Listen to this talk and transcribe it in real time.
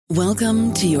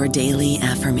Welcome to your daily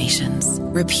affirmations.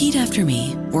 Repeat after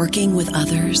me. Working with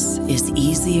others is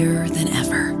easier than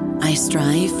ever. I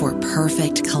strive for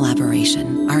perfect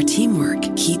collaboration. Our teamwork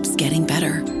keeps getting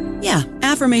better. Yeah,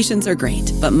 affirmations are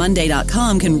great, but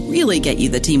Monday.com can really get you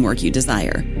the teamwork you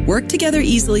desire. Work together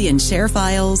easily and share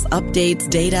files, updates,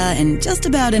 data, and just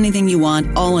about anything you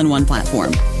want all in one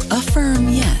platform. Affirm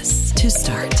yes to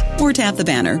start, or tap the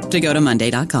banner to go to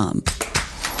Monday.com.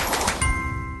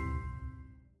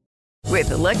 With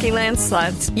the Lucky Land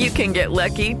Slots, you can get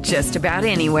lucky just about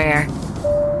anywhere.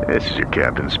 This is your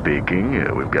captain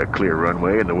speaking. We've got clear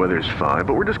runway and the weather's fine,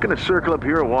 but we're just going to circle up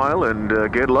here a while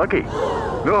and get lucky.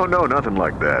 No, nothing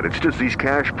like that. It's just these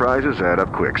cash prizes add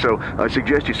up quick. So I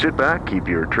suggest you sit back, keep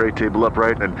your tray table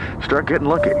upright, and start getting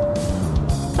lucky.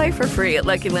 Play for free at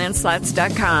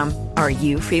LuckyLandSlots.com. Are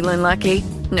you feeling lucky?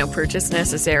 No purchase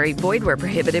necessary. Void where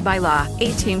prohibited by law.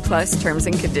 18+ terms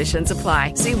and conditions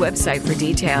apply. See website for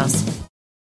details.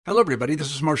 Hello, everybody.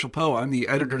 This is Marshall Poe. I'm the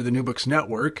editor of the New Books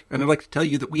Network, and I'd like to tell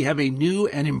you that we have a new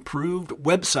and improved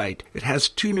website. It has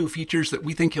 2 new features that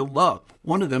we think you'll love.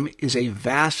 One of them is a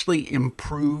vastly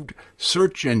improved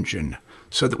search engine,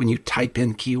 so that when you type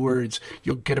in keywords,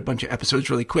 you'll get a bunch of episodes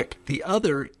really quick. The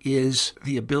other is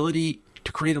the ability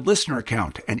to create a listener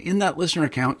account. And in that listener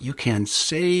account, you can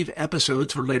save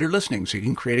episodes for later listening. So you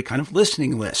can create a kind of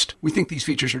listening list. We think these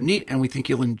features are neat and we think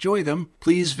you'll enjoy them.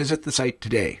 Please visit the site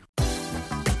today.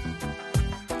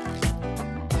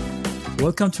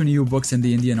 Welcome to New Books in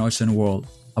the Indian Ocean World,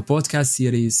 a podcast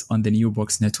series on the New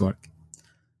Books Network.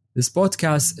 This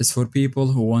podcast is for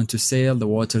people who want to sail the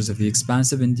waters of the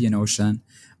expansive Indian Ocean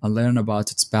and learn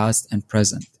about its past and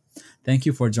present. Thank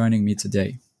you for joining me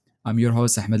today. I'm your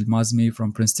host, Ahmed Mazmi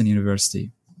from Princeton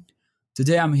University.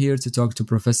 Today, I'm here to talk to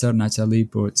Professor Natalie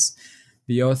Putz,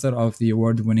 the author of the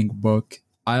award-winning book,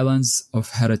 Islands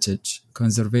of Heritage,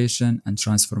 Conservation and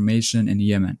Transformation in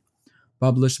Yemen,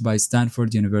 published by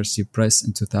Stanford University Press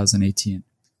in 2018,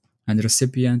 and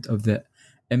recipient of the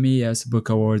MES Book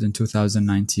Award in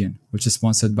 2019, which is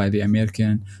sponsored by the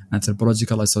American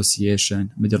Anthropological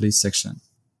Association Middle East Section.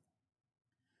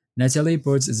 Natalie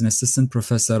Putz is an assistant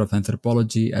professor of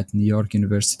anthropology at New York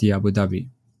University, Abu Dhabi.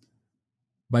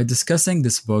 By discussing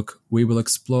this book, we will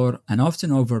explore an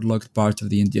often overlooked part of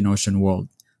the Indian Ocean world,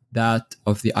 that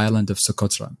of the island of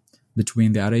Socotra,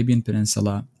 between the Arabian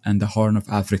Peninsula and the Horn of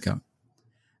Africa.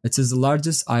 It is the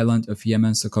largest island of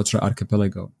Yemen's Socotra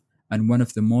archipelago and one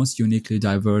of the most uniquely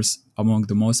diverse among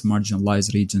the most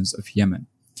marginalized regions of Yemen.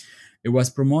 It was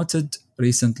promoted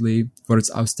recently for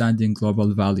its outstanding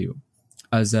global value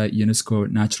as a UNESCO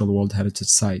Natural World Heritage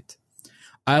Site.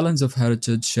 Islands of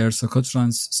Heritage share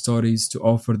Socotran's stories to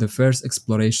offer the first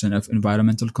exploration of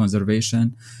environmental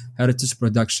conservation, heritage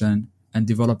production, and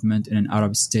development in an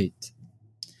Arab state.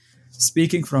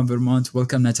 Speaking from Vermont,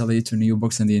 welcome Natalie to New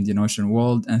Books in the Indian Ocean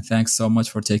World, and thanks so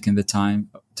much for taking the time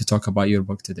to talk about your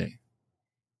book today.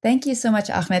 Thank you so much,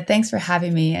 Ahmed. Thanks for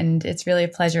having me, and it's really a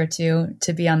pleasure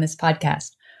to be on this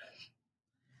podcast.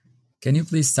 Can you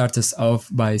please start us off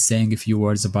by saying a few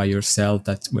words about yourself?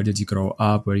 Where did you grow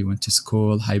up, where you went to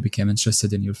school, how you became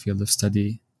interested in your field of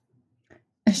study?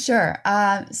 Sure.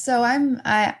 So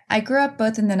I grew up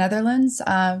both in the Netherlands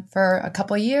for a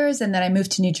couple of years, and then I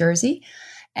moved to New Jersey,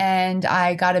 and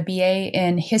I got a BA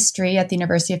in history at the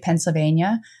University of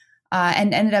Pennsylvania,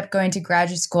 and ended up going to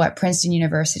graduate school at Princeton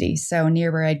University, so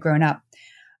near where I'd grown up.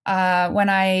 When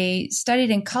I studied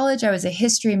in college, I was a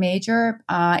history major,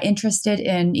 interested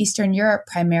in Eastern Europe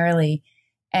primarily.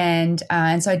 And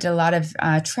so I did a lot of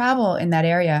travel in that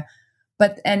area,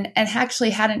 and actually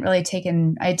hadn't really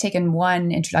I had taken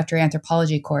one introductory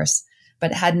anthropology course,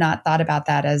 but had not thought about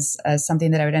that as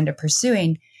something that I would end up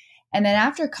pursuing. And then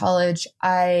after college,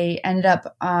 I ended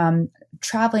up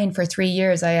traveling for 3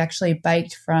 years. I actually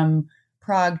biked from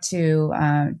Prague to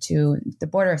the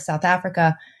border of South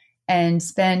Africa, and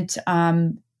spent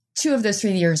 2 of those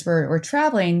 3 years were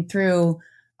traveling through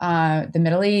the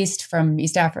Middle East, from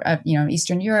East Africa,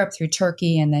 Eastern Europe through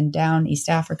Turkey, and then down East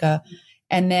Africa.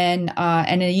 And then,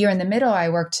 and a year in the middle, I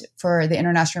worked for the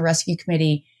International Rescue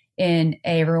Committee in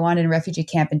a Rwandan refugee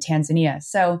camp in Tanzania.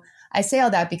 So I say all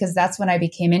that because that's when I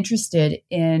became interested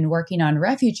in working on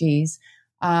refugees,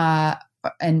 or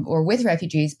with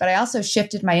refugees. But I also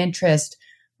shifted my interest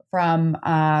from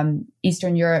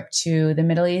Eastern Europe to the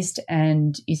Middle East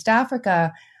and East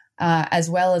Africa, as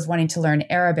well as wanting to learn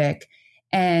Arabic,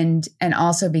 and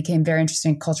also became very interested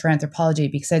in cultural anthropology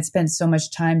because I'd spent so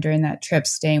much time during that trip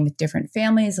staying with different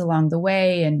families along the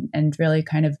way, and really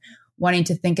kind of wanting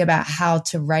to think about how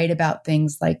to write about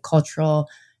things like cultural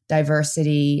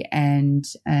diversity and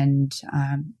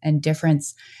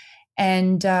difference.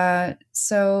 And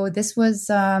so this was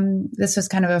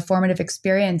kind of a formative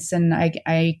experience. And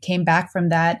I came back from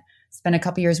that, spent a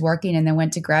couple years working, and then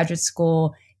went to graduate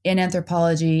school in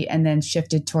anthropology, and then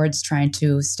shifted towards trying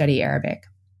to study Arabic.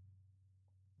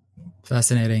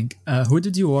 Fascinating. Who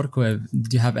did you work with?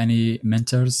 Did you have any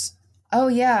mentors? Oh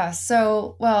yeah.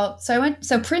 So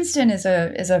Princeton is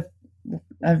a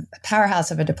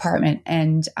powerhouse of a department,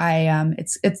 and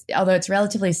it's although it's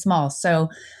relatively small. So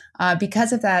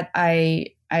because of that, I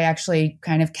actually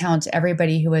kind of count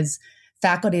everybody who was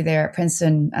faculty there at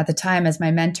Princeton at the time as my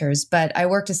mentors. But I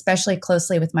worked especially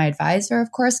closely with my advisor,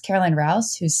 of course, Carolyn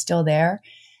Rouse, who's still there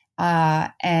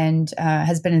and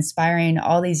has been inspiring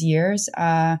all these years.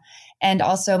 And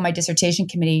also my dissertation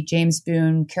committee, James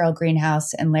Boone, Carol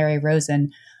Greenhouse, and Larry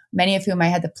Rosen, many of whom I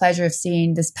had the pleasure of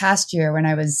seeing this past year when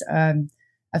I was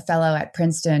a fellow at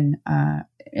Princeton,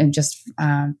 and just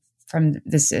from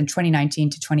this in 2019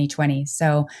 to 2020.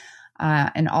 So,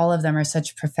 and all of them are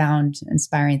such profound,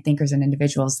 inspiring thinkers and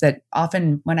individuals that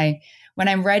often when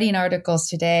I'm writing articles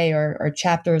today or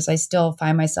chapters, I still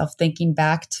find myself thinking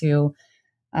back to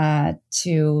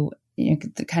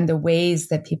the kind of the ways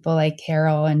that people like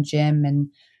Carol and Jim and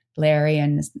Larry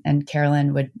and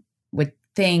Carolyn would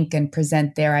think and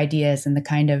present their ideas, and the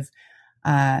kind of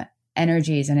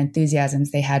energies and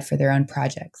enthusiasms they had for their own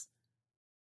projects.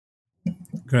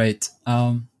 Great.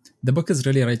 The book is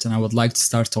really rich, and I would like to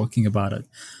start talking about it.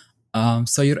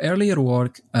 So your earlier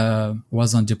work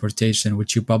was on deportation,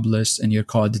 which you published in your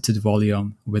co-edited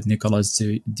volume with Nicholas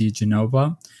Di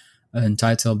Genova,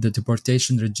 entitled The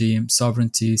Deportation Regime,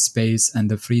 Sovereignty, Space, and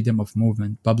the Freedom of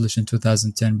Movement, published in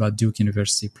 2010 by Duke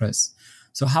University Press.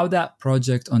 So how that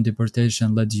project on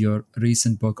deportation led to your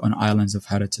recent book on Islands of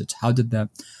Heritage? How did that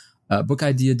book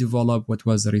idea develop? What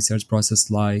was the research process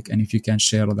like? And if you can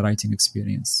share the writing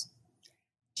experience.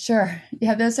 Sure.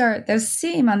 Yeah, those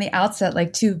seem on the outset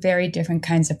like two very different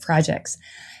kinds of projects.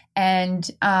 And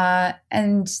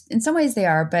in some ways they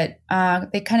are, but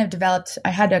they kind of developed. I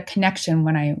had a connection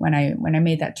when I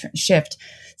made that shift.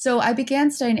 So I began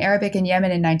studying Arabic in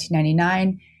Yemen in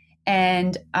 1999,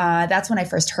 and that's when I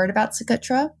first heard about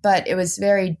Socotra. But it was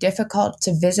very difficult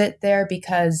to visit there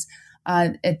because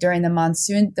during the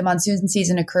monsoon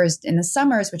season occurs in the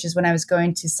summers, which is when I was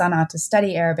going to Sana'a to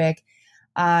study Arabic,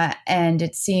 and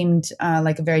it seemed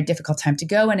like a very difficult time to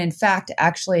go. And in fact,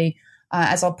 actually.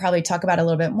 As I'll probably talk about a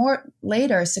little bit more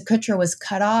later, Socotra was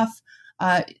cut off.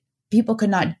 People could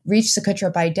not reach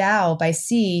Socotra by dhow, by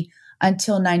sea,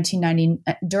 until 1990,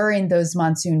 during those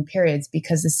monsoon periods,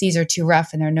 because the seas are too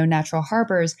rough and there are no natural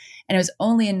harbors. And it was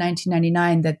only in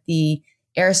 1999 that the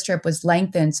airstrip was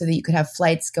lengthened so that you could have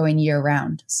flights going year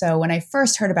round. So when I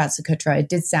first heard about Socotra, it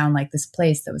did sound like this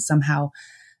place that was somehow,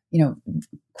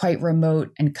 quite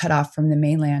remote and cut off from the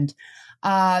mainland.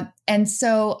 And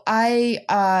so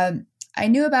I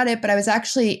knew about it, but I was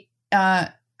actually my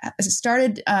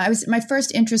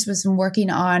first interest was in working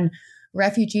on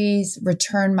refugees,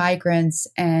 return migrants,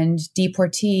 and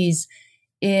deportees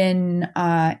in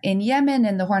Yemen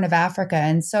and the Horn of Africa.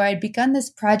 And so I'd begun this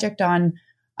project on.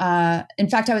 In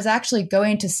fact, I was actually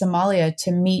going to Somalia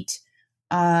to meet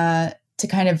to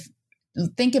kind of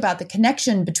think about the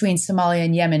connection between Somalia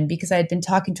and Yemen, because I had been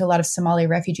talking to a lot of Somali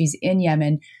refugees in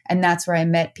Yemen, and that's where I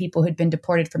met people who'd been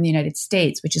deported from the United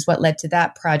States, which is what led to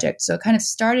that project. So it kind of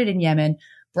started in Yemen,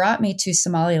 brought me to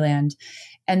Somaliland,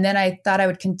 and then I thought I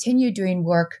would continue doing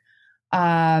work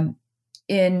in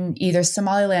either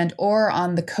Somaliland or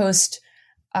on the coast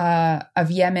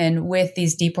of Yemen with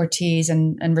these deportees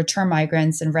and return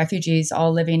migrants and refugees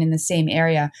all living in the same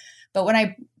area. But when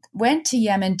I went to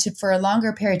Yemen for a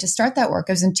longer period to start that work,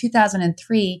 it was in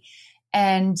 2003.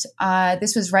 And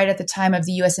this was right at the time of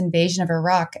the U.S. invasion of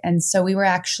Iraq. And so we were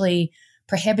actually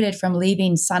prohibited from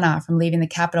leaving Sana'a, from leaving the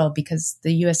capital, because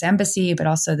the U.S. embassy, but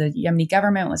also the Yemeni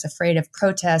government, was afraid of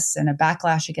protests and a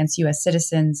backlash against U.S.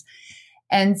 citizens.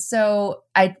 And so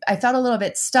I felt a little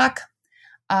bit stuck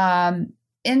in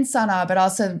Sana'a, but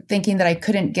also thinking that I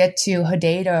couldn't get to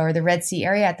Hodeidah or the Red Sea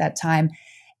area at that time.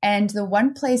 And the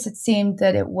one place it seemed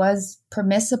that it was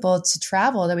permissible to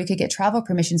travel, that we could get travel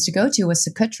permissions to go to, was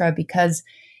Socotra, because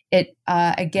it,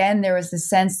 again, there was the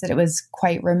sense that it was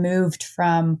quite removed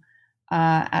from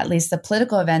at least the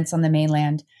political events on the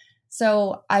mainland.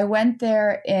 So I went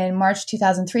there in March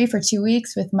 2003 for 2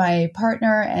 weeks with my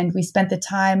partner, and we spent the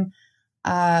time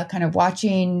kind of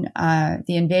watching the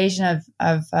invasion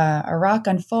of Iraq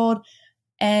unfold.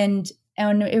 And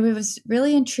it was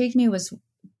really intrigued me was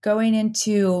going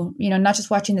into, not just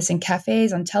watching this in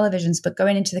cafes on televisions, but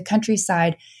going into the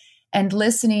countryside and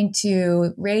listening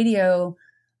to radio,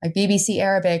 like BBC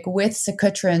Arabic, with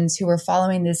Socotrans who were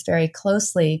following this very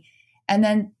closely. and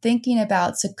then thinking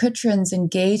about Secutran's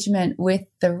engagement with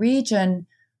the region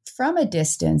from a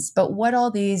distance, but what all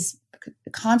these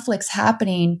conflicts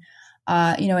happening,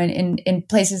 in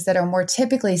places that are more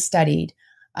typically studied,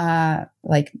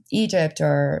 like Egypt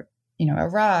or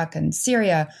Iraq and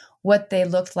Syria, what they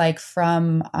looked like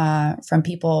from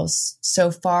people so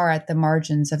far at the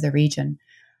margins of the region.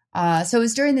 So it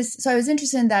was during this. So I was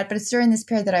interested in that, but it's during this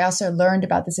period that I also learned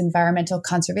about this environmental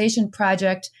conservation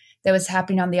project that was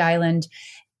happening on the island,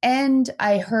 and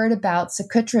I heard about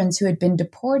Secutrans who had been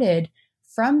deported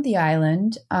from the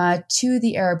island to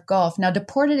the Arab Gulf. Now,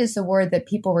 deported is the word that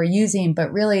people were using,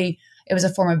 but really it was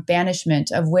a form of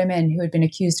banishment of women who had been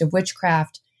accused of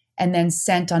witchcraft and then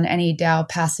sent on any dhow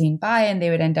passing by, and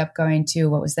they would end up going to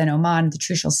what was then Oman, the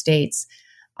Trucial States,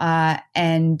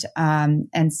 and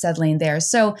settling there.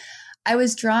 So I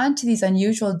was drawn to these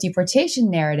unusual deportation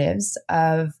narratives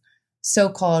of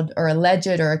so-called or alleged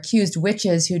or accused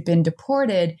witches who'd been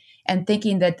deported, and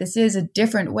thinking that this is a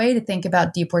different way to think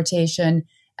about deportation,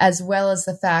 as well as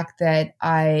the fact that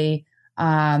I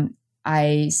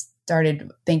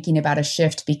started thinking about a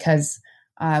shift because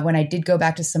when I did go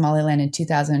back to Somaliland in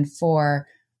 2004,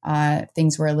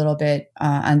 things were a little bit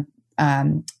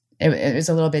it was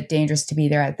a little bit dangerous to be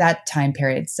there at that time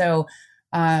period. So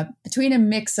between a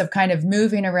mix of kind of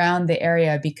moving around the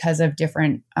area because of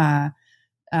different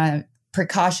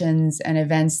precautions and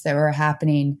events that were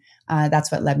happening,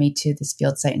 that's what led me to this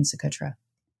field site in Socotra.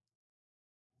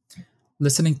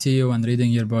 Listening to you and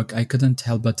reading your book, I couldn't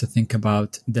help but to think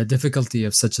about the difficulty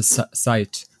of such a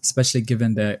site, especially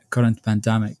given the current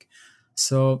pandemic.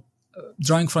 So,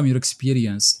 drawing from your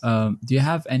experience, do you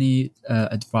have any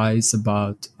advice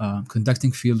about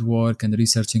conducting field work and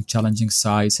researching challenging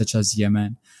sites such as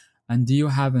Yemen? And do you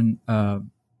have an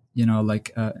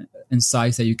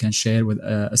insights that you can share with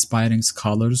aspiring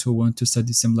scholars who want to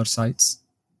study similar sites?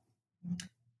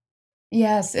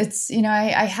 Yes, it's,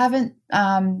 I haven't,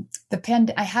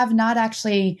 I have not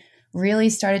actually really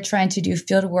started trying to do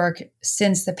field work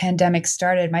since the pandemic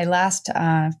started. My last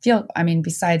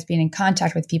besides being in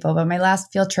contact with people, but my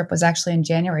last field trip was actually in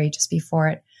January, just before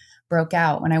it broke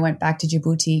out, when I went back to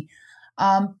Djibouti.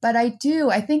 But I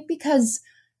think because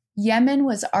Yemen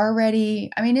was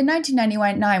already, in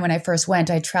 1999, when I first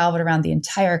went, I traveled around the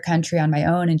entire country on my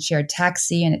own and shared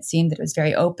taxi, and it seemed that it was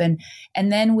very open. And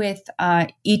then with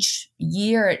each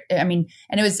year, and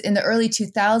it was in the early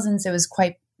 2000s, it was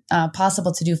quite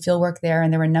possible to do fieldwork there,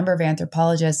 and there were a number of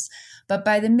anthropologists. But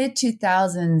by the mid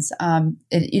 2000s,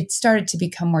 it started to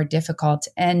become more difficult,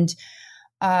 and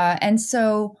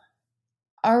so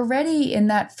already in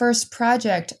that first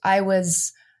project, I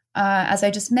was, as I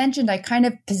just mentioned, I kind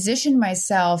of positioned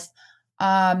myself.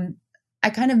 I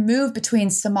kind of moved between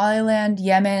Somaliland,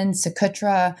 Yemen,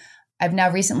 Socotra. I've now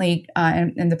recently,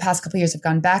 in the past couple of years, have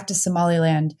gone back to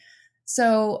Somaliland.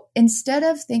 So instead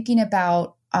of thinking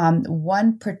about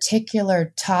one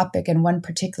particular topic and one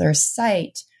particular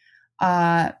site,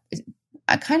 kind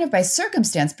of by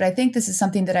circumstance, but I think this is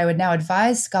something that I would now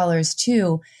advise scholars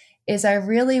too, is I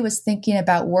really was thinking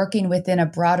about working within a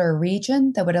broader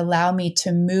region that would allow me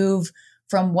to move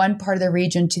from one part of the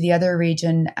region to the other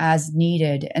region as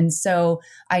needed. And so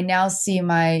I now see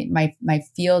my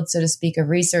field, so to speak, of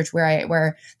research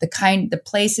where the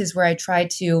places where I try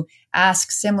to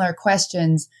ask similar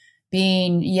questions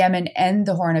being Yemen and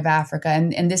the Horn of Africa.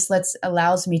 And this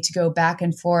allows me to go back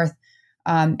and forth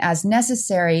as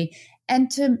necessary. And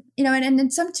and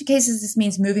in some cases, this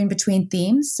means moving between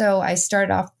themes. So I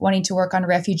started off wanting to work on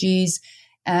refugees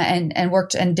and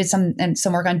worked and did some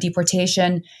work on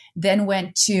deportation, then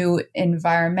went to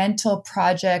environmental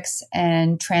projects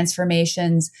and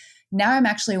transformations. Now I'm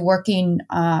actually working,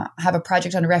 have a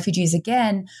project on refugees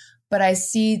again, but I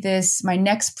see my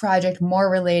next project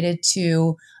more related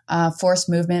to forced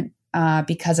movement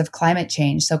because of climate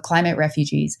change, so climate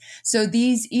refugees. So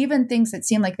these even things that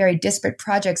seem like very disparate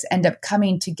projects end up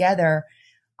coming together.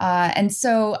 And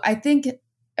so I think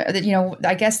that,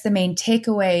 I guess the main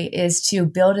takeaway is to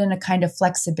build in a kind of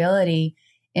flexibility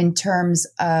in terms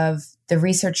of the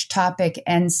research topic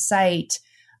and site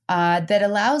that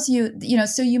allows you,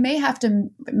 so you may have to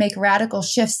make radical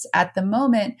shifts at the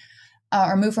moment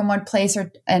or move from one place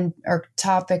or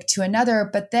topic to another,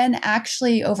 but then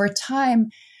actually over time,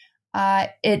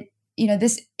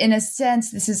 this, in a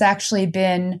sense, this has actually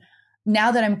been,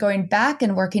 now that I'm going back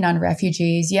and working on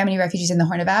refugees, Yemeni refugees in the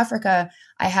Horn of Africa,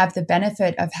 I have the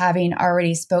benefit of having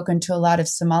already spoken to a lot of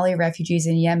Somali refugees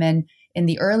in Yemen in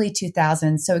the early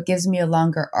 2000s. So it gives me a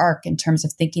longer arc in terms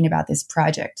of thinking about this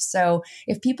project. So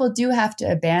if people do have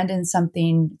to abandon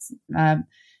something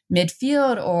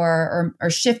midfield or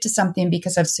shift to something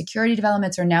because of security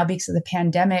developments or now because of the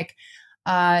pandemic,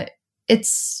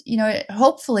 it's,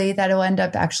 hopefully that will end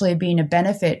up actually being a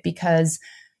benefit, because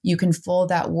you can fold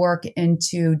that work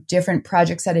into different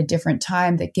projects at a different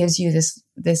time that gives you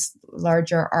this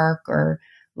larger arc or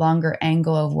longer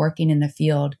angle of working in the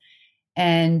field.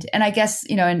 And I guess,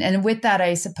 and with that,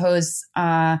 I suppose,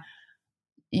 the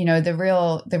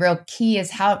real key is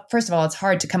how, first of all, it's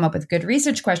hard to come up with good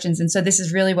research questions. And so this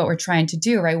is really what we're trying to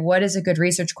do, right? What is a good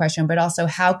research question? But also,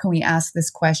 how can we ask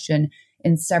this question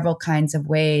in several kinds of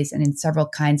ways and in several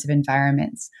kinds of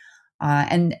environments?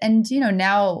 And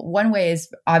now one way is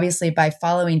obviously by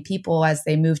following people as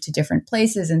they move to different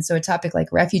places. And so a topic like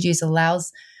refugees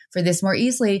allows for this more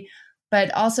easily.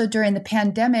 But also during the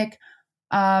pandemic,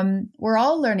 we're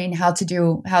all learning how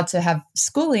to have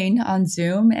schooling on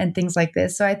Zoom and things like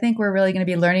this. So I think we're really going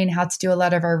to be learning how to do a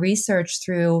lot of our research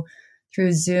through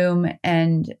Zoom,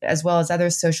 and as well as other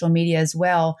social media as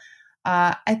well.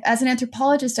 As an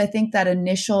anthropologist, I think that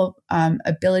initial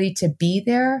ability to be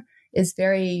there is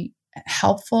very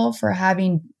helpful for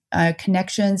having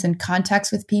connections and contacts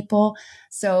with people.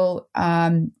 So,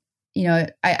 I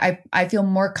feel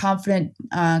more confident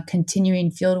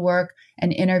continuing field work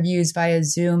and interviews via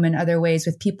Zoom and other ways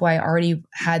with people I already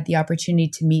had the opportunity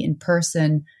to meet in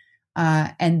person.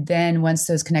 And then once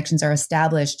those connections are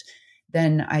established,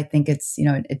 then I think it's,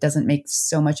 it doesn't make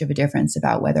so much of a difference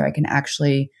about whether I can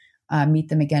actually meet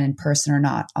them again in person or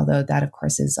not. Although that, of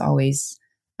course, is always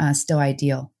still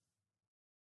ideal.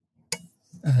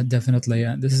 Definitely.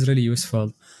 This is really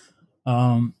useful.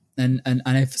 And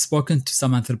I've spoken to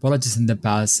some anthropologists in the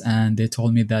past, and they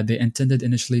told me that they intended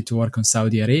initially to work on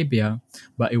Saudi Arabia,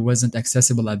 but it wasn't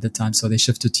accessible at the time, so they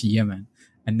shifted to Yemen.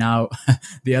 And now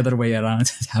the other way around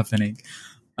is happening.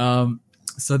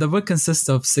 So the book consists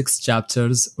of 6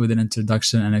 chapters with an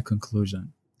introduction and a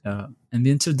conclusion. In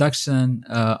the introduction,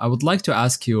 I would like to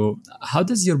ask you, how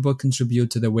does your book contribute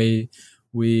to the way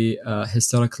we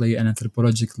historically and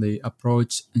anthropologically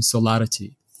approach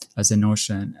insularity as a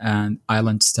notion and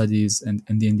island studies in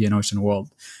the Indian Ocean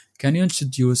world? Can you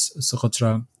introduce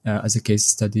Socotra as a case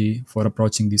study for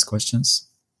approaching these questions?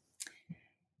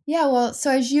 Yeah, well,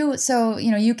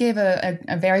 you gave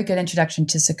a very good introduction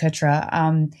to Socotra.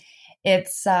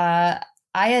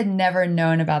 I had never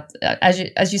known about,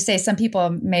 as you say, some people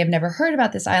may have never heard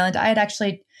about this island. I had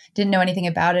actually didn't know anything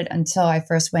about it until I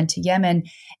first went to Yemen.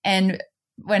 And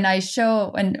when I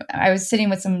was sitting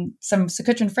with some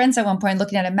Socotran friends at one point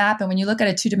looking at a map, and when you look at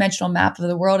a 2-dimensional map of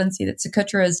the world and see that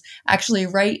Socotra is actually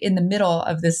right in the middle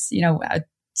of this, a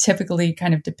typically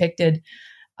kind of depicted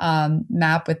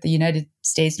map with the United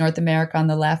States, North America on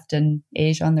the left and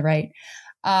Asia on the right,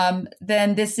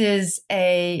 then this is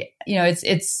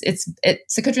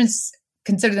Socotrans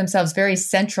consider themselves very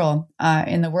central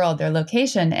in the world, their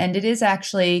location, and it is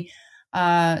actually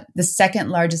the second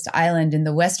largest island in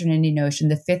the Western Indian Ocean,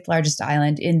 the 5th largest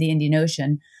island in the Indian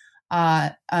Ocean,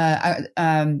 Socotra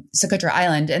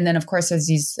Island. And then, of course, there's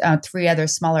these 3 other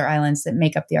smaller islands that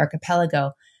make up the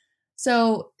archipelago.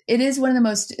 So it is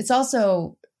it's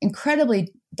also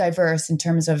incredibly diverse in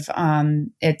terms of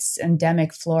its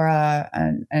endemic flora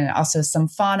and also some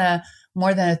fauna.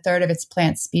 More than a third of its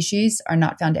plant species are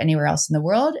not found anywhere else in the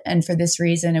world. And for this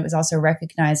reason, it was also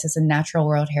recognized as a Natural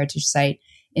World Heritage Site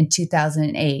in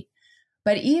 2008.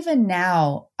 But even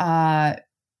now, Socotra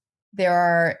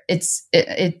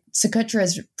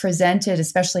is presented,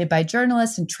 especially by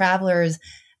journalists and travelers,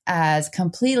 as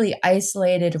completely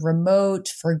isolated, remote,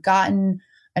 forgotten,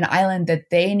 an island that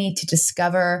they need to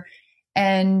discover.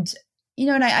 And,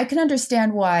 and I can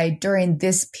understand why during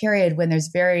this period when there's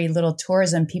very little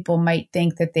tourism, people might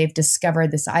think that they've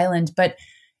discovered this island, but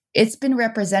it's been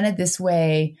represented this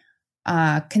way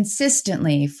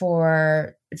consistently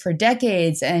for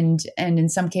decades, and in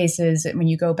some cases, when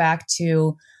you go back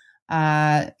to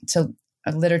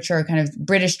literature, kind of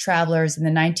British travelers in the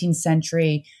 19th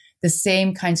century, the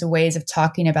same kinds of ways of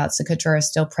talking about Socotra are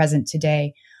still present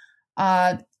today.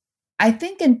 I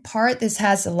think in part this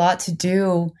has a lot to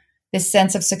do, this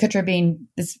sense of Socotra being,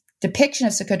 this depiction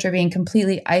of Socotra being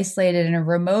completely isolated and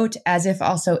remote, as if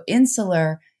also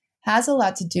insular, has a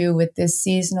lot to do with this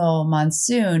seasonal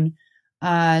monsoon,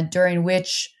 during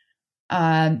which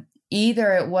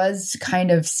either it was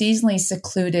kind of seasonally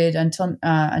secluded until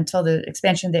the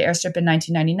expansion of the airstrip in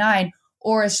 1999,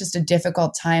 or it's just a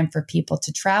difficult time for people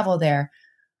to travel there.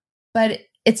 But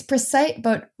it's precise.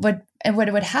 But what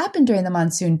would happen during the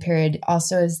monsoon period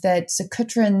also is that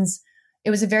it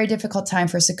was a very difficult time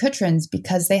for Socotrans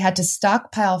because they had to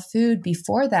stockpile food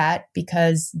before that,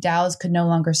 because dhows could no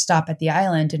longer stop at the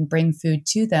island and bring food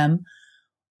to them,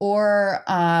 or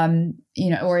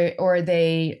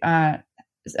they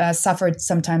suffered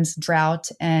sometimes drought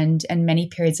and many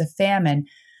periods of famine.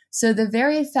 So the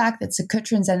very fact that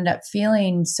Secutrans ended up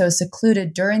feeling so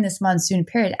secluded during this monsoon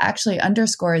period actually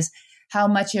underscores how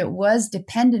much it was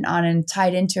dependent on and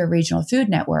tied into a regional food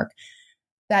network.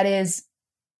 That is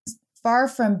far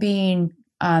from being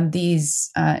these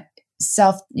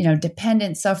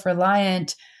dependent,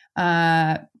 self-reliant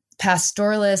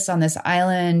pastoralists on this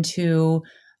island who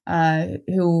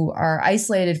are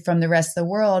isolated from the rest of the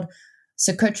world.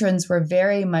 Secutrans were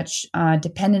very much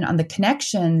dependent on the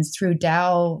connections through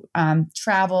dhow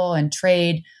travel and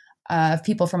trade of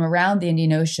people from around the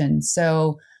Indian Ocean.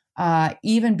 So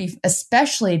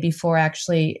especially before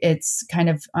actually its kind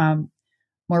of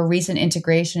more recent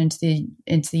integration into the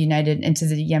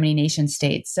Yemeni nation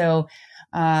state. So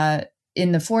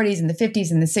in the 40s and the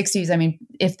 50s and the 60s, I mean,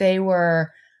 if they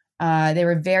were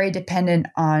very dependent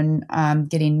on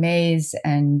getting maize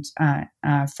and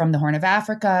from the Horn of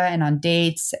Africa, and on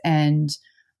dates and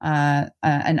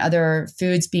other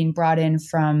foods being brought in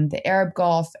from the Arab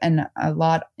Gulf, and a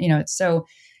lot, So,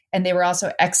 and they were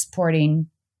also exporting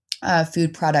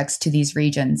food products to these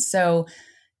regions. So,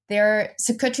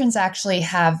 Secutrans actually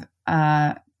have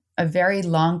a very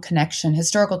long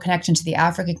historical connection to the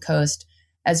African coast,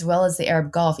 as well as the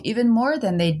Arab Gulf, even more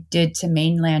than they did to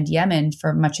mainland Yemen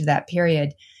for much of that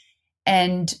period.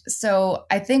 And so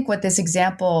I think what this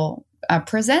example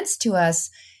presents to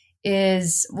us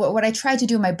is what I tried to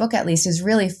do in my book, at least, is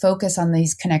really focus on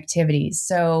these connectivities.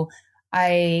 So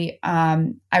I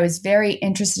was very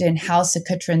interested in how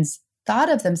Secutrans thought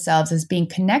of themselves as being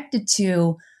connected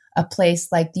to a place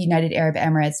like the United Arab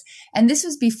Emirates. And this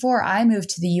was before I moved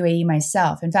to the UAE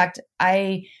myself. In fact,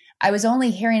 I was only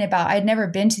hearing about, I'd never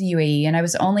been to the UAE, and I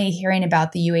was only hearing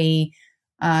about the UAE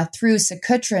through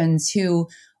Secutrans, who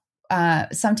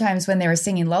sometimes when they were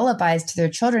singing lullabies to their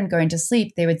children going to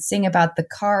sleep, they would sing about the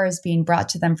cars being brought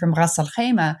to them from Ras Al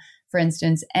Khaimah, for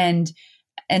instance. And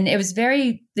it was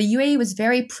the UAE was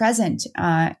very present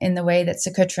in the way that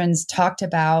Secutrans talked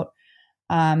about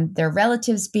their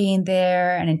relatives being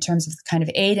there, and in terms of the kind of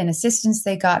aid and assistance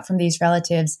they got from these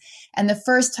relatives. And the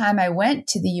first time I went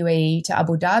to the UAE, to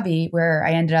Abu Dhabi, where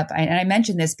I ended up, and I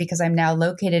mention this because I'm now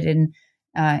located in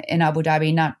Abu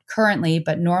Dhabi, not currently,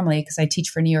 but normally, because I teach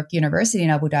for New York University in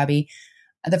Abu Dhabi.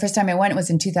 The first time I went was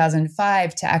in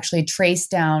 2005 to actually trace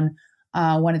down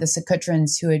one of the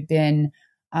Secutrans who had been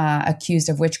accused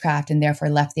of witchcraft and therefore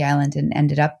left the island and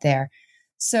ended up there.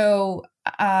 So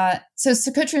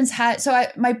Secutrans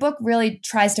my book really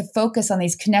tries to focus on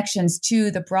these connections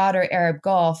to the broader Arab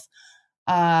Gulf,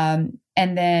 and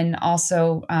then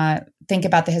also think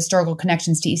about the historical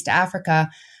connections to East Africa.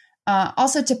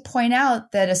 Also to point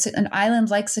out that an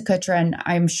island like Secutran,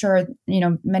 I'm sure,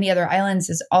 many other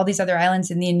islands, all these other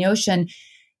islands in the Indian Ocean,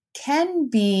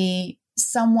 can be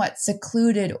somewhat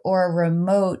secluded or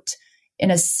remote in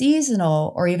a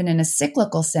seasonal or even in a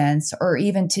cyclical sense, or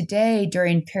even today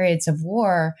during periods of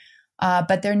war,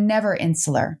 but they're never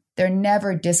insular. They're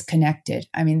never disconnected.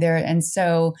 I mean,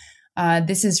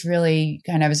 this is really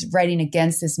I was writing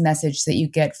against this message that you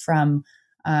get from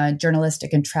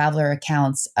journalistic and traveler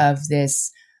accounts of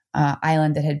this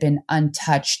island that had been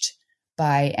untouched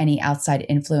by any outside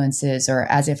influences, or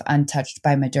as if untouched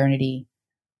by modernity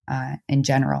in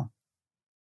general.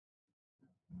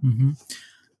 Mm-hmm.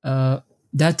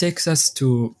 That takes us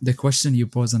to the question you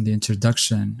posed on the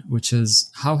introduction, which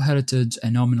is how heritage,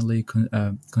 anomaly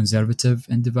conservative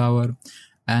in Devour,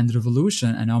 and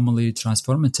revolution, anomaly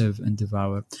transformative in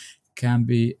Devour, can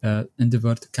be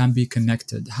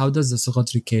connected. How does the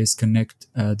Secutri case connect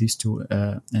these two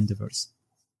endeavors?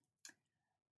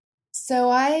 So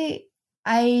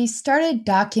I started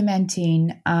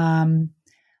documenting when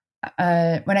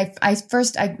I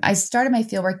started my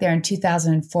fieldwork there in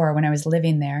 2004 when I was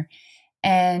living there.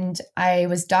 And I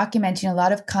was documenting a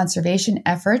lot of conservation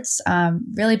efforts,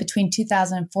 really between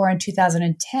 2004 and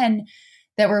 2010,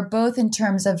 that were both in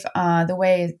terms of the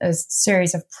way a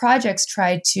series of projects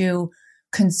tried to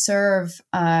conserve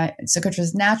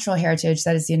Secutra's natural heritage,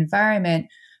 that is the environment,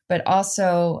 but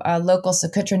also local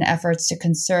Secutran efforts to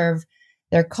conserve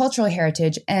their cultural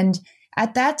heritage. And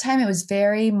at that time, it was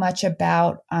very much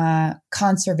about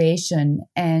conservation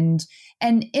and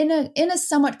in a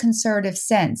somewhat conservative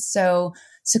sense. So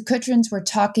Secutrans were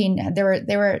talking. There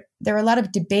were a lot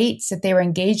of debates that they were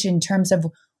engaged in terms of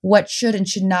what should and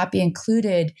should not be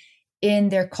included in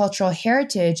their cultural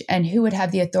heritage, and who would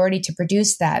have the authority to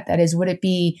produce that. That is,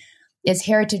 is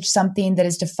heritage something that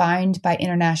is defined by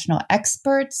international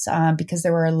experts? Because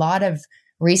there were a lot of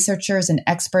researchers and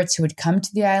experts who would come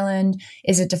to the island.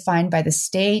 Is it defined by the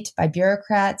state, by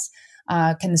bureaucrats?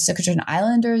 Can the Socotra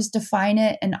Islanders define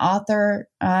it and author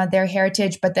their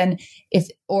heritage? But then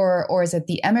or is it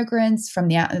the immigrants from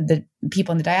the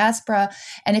people in the diaspora?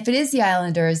 And if it is the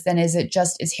Islanders, then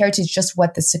is heritage just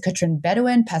what the Socotran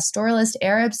Bedouin, pastoralist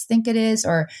Arabs think it is?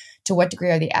 Or to what degree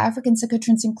are the African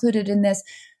Socotrans included in this?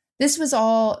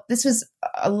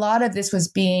 A lot of this was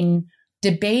being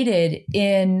debated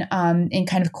in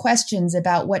kind of questions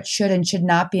about what should and should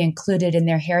not be included in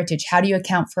their heritage. How do you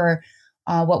account for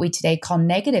what we today call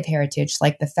negative heritage,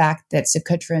 like the fact that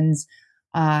Socotrans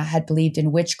had believed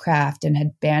in witchcraft and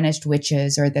had banished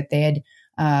witches, or that they had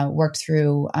worked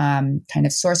through kind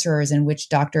of sorcerers and witch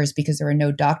doctors because there were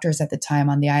no doctors at the time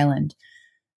on the island.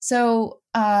 So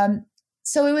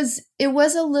it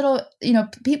was a little,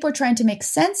 people were trying to make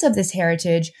sense of this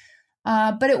heritage,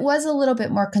 but it was a little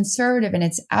bit more conservative in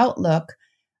its outlook.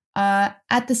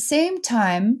 At the same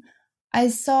time, I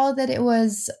saw that it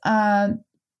was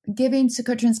giving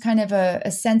Socotrans kind of a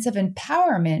sense of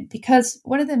empowerment, because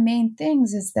one of the main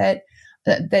things is that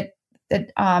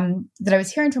I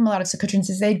was hearing from a lot of Socotrans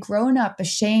is they'd grown up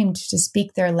ashamed to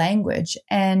speak their language.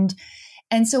 And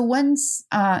so once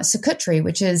Socotri,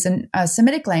 which is a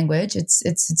Semitic language, it's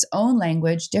its own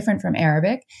language, different from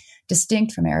Arabic,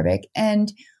 distinct from Arabic.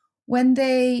 And when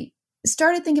they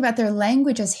started thinking about their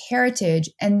language as heritage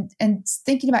and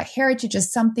thinking about heritage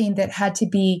as something that had to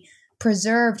be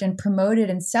preserved and promoted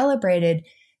and celebrated,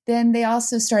 then they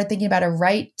also started thinking about a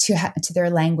right to their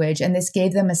language. And this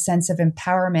gave them a sense of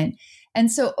empowerment.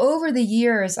 And so over the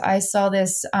years, I saw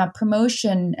this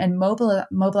promotion and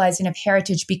mobilizing of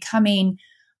heritage becoming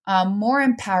more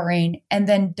empowering, and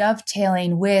then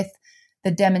dovetailing with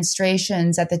the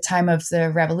demonstrations at the time of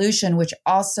the revolution, which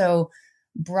also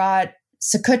brought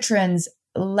Socotrans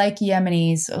like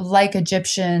Yemenis, like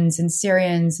Egyptians and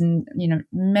Syrians, and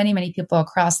many, many people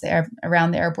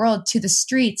around the Arab world to the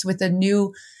streets with a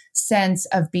new sense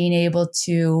of being able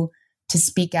to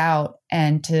speak out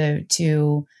and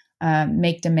to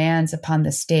make demands upon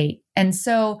the state. And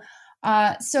so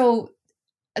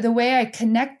the way I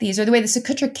connect these, or the way the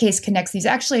Socotra case connects these,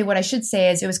 actually, what I should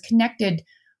say is it was connected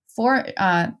for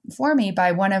me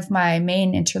by one of my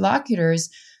main interlocutors,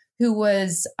 who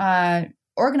was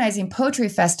organizing poetry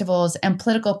festivals and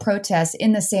political protests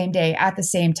in the same day at the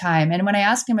same time. And when I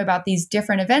asked him about these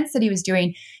different events that he was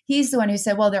doing, he's the one who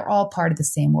said, well, they're all part of the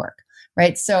same work,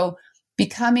 right? So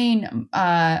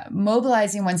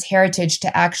mobilizing one's heritage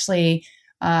to actually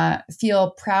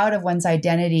feel proud of one's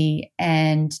identity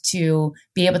and to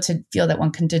be able to feel that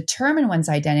one can determine one's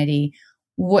identity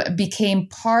became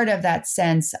part of that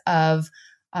sense of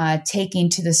taking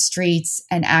to the streets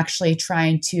and actually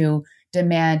trying to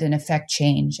demand and affect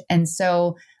change. And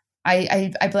so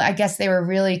I guess they were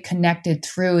really connected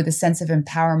through the sense of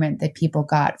empowerment that people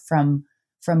got from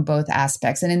both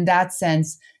aspects. And in that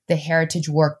sense, the heritage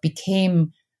work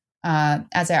became,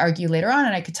 as I argue later on,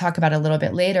 and I could talk about it a little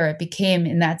bit later, it became,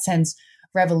 in that sense,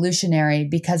 revolutionary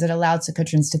because it allowed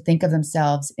Socotrans to think of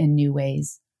themselves in new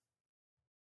ways.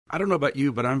 I don't know about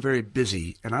you, but I'm very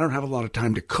busy and I don't have a lot of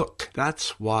time to cook.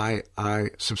 That's why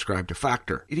I subscribe to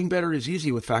Factor. Eating better is easy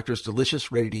with Factor's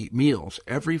delicious, ready-to-eat meals.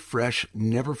 Every fresh,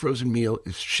 never frozen meal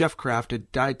is chef-crafted,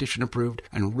 dietitian approved,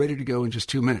 and ready to go in just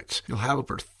 2 minutes. You'll have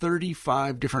over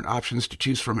 35 different options to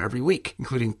choose from every week,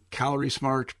 including Calorie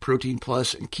Smart, Protein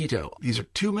Plus, and Keto. These are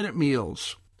 2-minute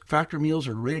meals. Factor meals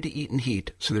are ready to eat and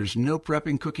heat, so there's no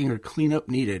prepping, cooking, or cleanup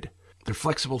needed. They're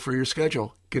flexible for your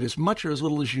schedule. Get as much or as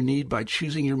little as you need by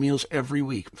choosing your meals every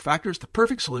week. Factor is the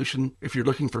perfect solution if you're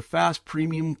looking for fast,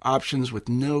 premium options with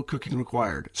no cooking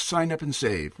required. Sign up and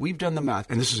save. We've done the math,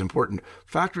 and this is important.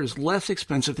 Factor is less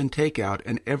expensive than takeout,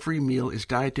 and every meal is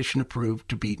dietitian approved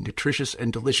to be nutritious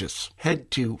and delicious.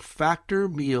 Head to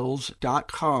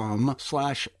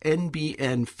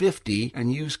factormeals.com/NBN50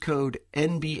 and use code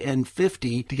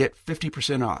NBN50 to get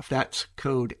 50% off. That's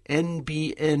code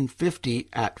NBN50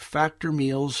 at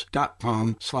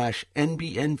factormeals.com/NBN50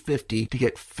 to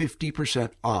get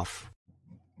 50% off.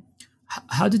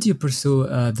 How did you pursue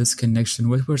this connection?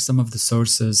 What were some of the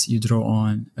sources you draw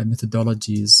on,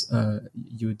 methodologies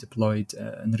you deployed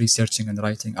in researching and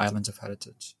writing Islands of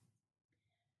Heritage?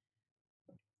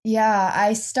 Yeah,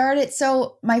 I started.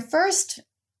 So my first,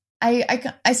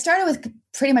 I started with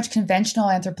pretty much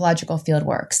conventional anthropological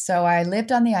fieldwork. So I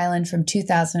lived on the island from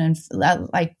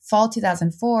fall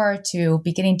 2004 to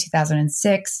beginning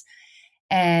 2006.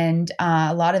 And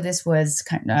a lot of this was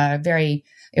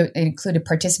it included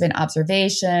participant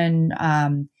observation,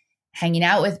 hanging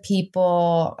out with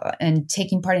people and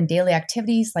taking part in daily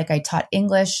activities. Like I taught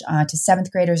English to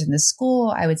 7th graders in the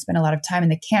school. I would spend a lot of time in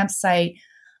the campsite,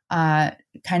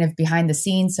 kind of behind the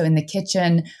scenes. So in the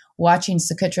kitchen, watching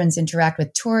Socotrans interact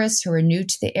with tourists who were new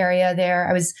to the area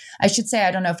there. I should say,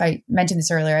 I don't know if I mentioned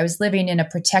this earlier, I was living in a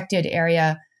protected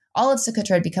area. All of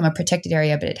Socotra had become a protected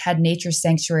area, but it had nature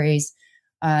sanctuaries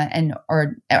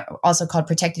or also called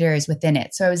protected areas within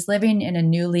it. So I was living in a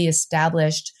newly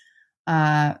established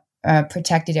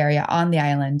protected area on the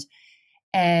island.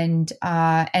 And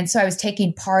so I was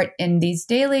taking part in these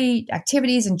daily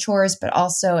activities and chores, but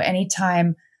also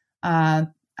anytime as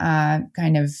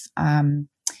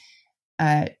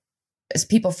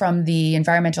people from the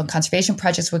environmental and conservation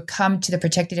projects would come to the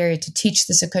protected area to teach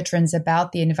the Socotrans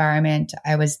about the environment,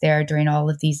 I was there during all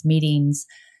of these meetings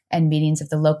and meetings of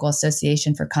the local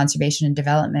association for conservation and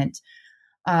development.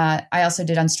 I also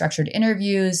did unstructured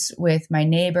interviews with my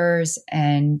neighbors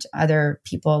and other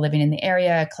people living in the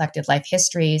area, collected life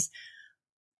histories.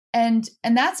 And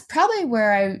that's probably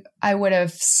where I would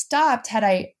have stopped had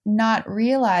I not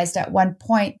realized at one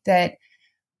point that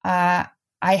at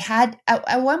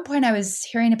one point I was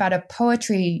hearing about a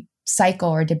poetry cycle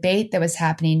or debate that was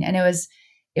happening. And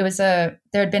there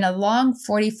had been a long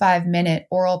 45-minute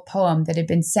oral poem that had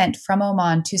been sent from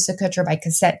Oman to Socotra by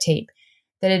cassette tape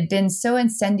that had been so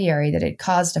incendiary that it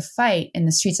caused a fight in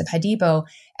the streets of Hadibo.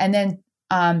 And then,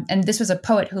 and this was a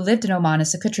poet who lived in Oman, a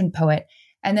Socotran poet.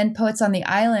 And then poets on the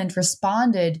island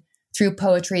responded through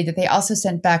poetry that they also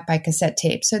sent back by cassette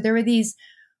tape. So there were these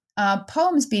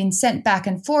poems being sent back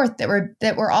and forth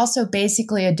that were also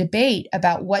basically a debate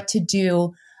about what to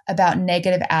do about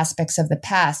negative aspects of the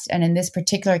past. And in this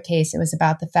particular case, it was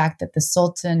about the fact that the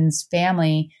Sultan's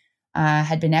family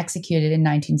had been executed in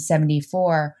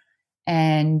 1974,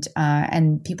 and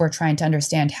people were trying to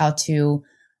understand how to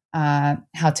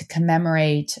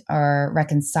commemorate or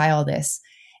reconcile this.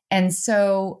 And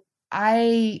so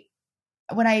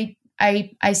when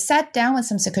I sat down with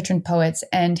some Socotran poets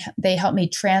and they helped me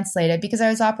translate it because I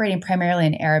was operating primarily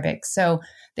in Arabic. So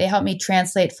they helped me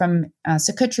translate from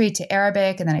Socotri to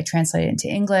Arabic, and then I translated it into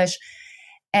English.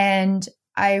 And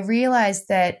I realized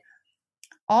that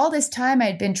all this time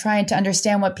I'd been trying to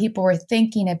understand what people were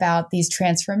thinking about these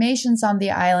transformations on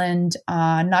the island,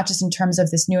 not just in terms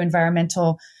of this new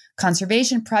environmental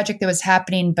conservation project that was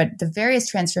happening, but the various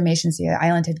transformations the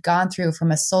island had gone through,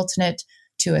 from a sultanate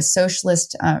to a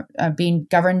socialist, being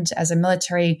governed as a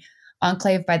military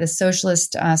enclave by the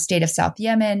socialist state of South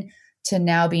Yemen, to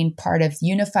now being part of the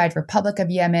Unified Republic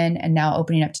of Yemen and now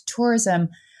opening up to tourism.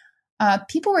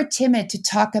 People were timid to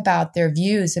talk about their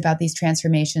views about these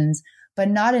transformations, but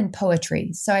not in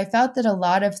poetry. So I felt that a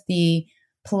lot of the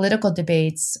political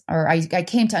debates, or I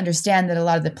came to understand that a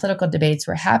lot of the political debates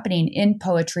were happening in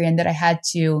poetry, and that I had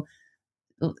to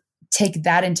take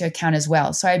that into account as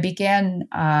well. So I began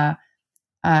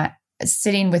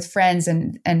sitting with friends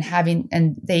and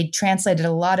they translated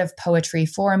a lot of poetry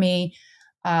for me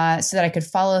so that I could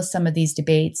follow some of these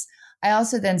debates. I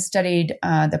also then studied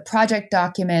the project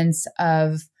documents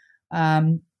of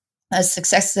a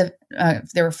successive.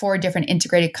 There were 4 different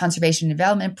integrated conservation and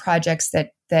development projects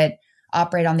that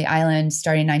operate on the island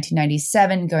starting in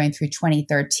 1997, going through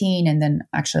 2013, and then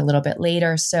actually a little bit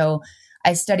later. So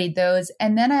I studied those.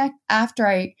 And then after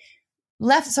I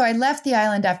left the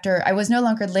island after, I was no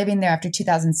longer living there after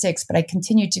 2006, but I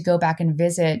continued to go back and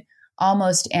visit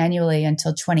almost annually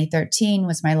until 2013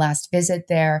 was my last visit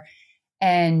there.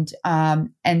 And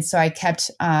so I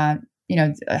kept,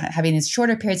 having these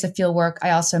shorter periods of field work.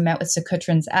 I also met with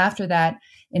Socotrans after that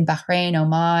in Bahrain,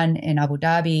 Oman, in Abu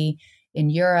Dhabi, in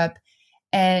Europe.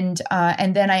 And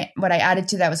then what I added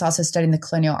to that was also studying the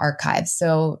colonial archives.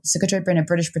 So Socotra had been a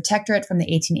British protectorate from the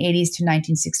 1880s to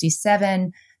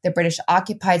 1967. The British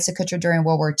occupied Socotra during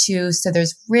World War II. So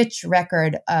there's rich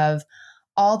record of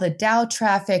all the Dhow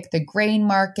traffic, the grain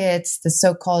markets, the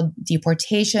so-called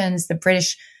deportations. The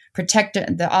British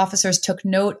the officers took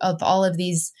note of all of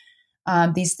these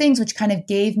things, which kind of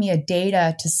gave me a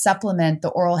data to supplement the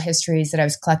oral histories that I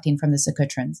was collecting from the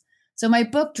Socotrans. So my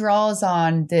book draws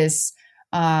on this,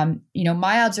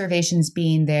 my observations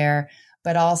being there,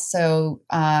 but also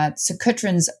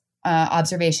Socotrans'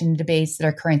 observation debates that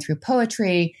are occurring through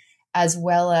poetry, as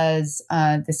well as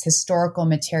this historical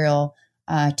material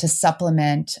to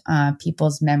supplement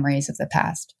people's memories of the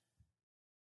past.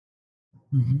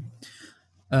 Mm-hmm.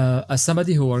 As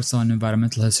somebody who works on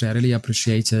environmental history, I really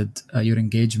appreciated your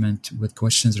engagement with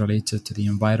questions related to the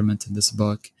environment in this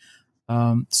book.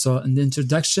 So in the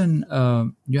introduction,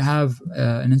 you have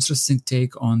an interesting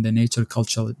take on the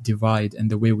nature-cultural divide and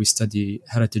the way we study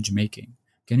heritage making.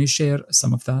 Can you share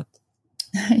some of that?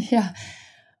 Yeah.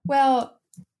 Well,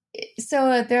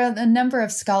 So there are a number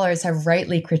of scholars have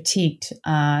rightly critiqued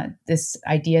this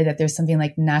idea that there's something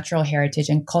like natural heritage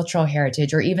and cultural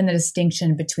heritage, or even the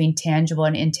distinction between tangible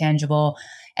and intangible.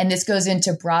 And this goes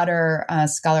into broader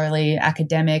scholarly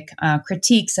academic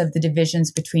critiques of the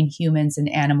divisions between humans and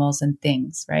animals and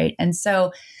things, right? And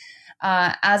so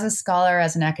as a scholar,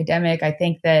 as an academic, I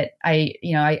think that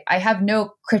I have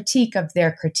no critique of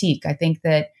their critique. I think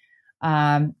that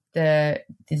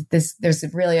there's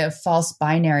really a false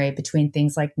binary between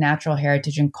things like natural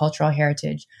heritage and cultural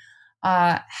heritage.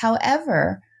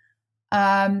 However,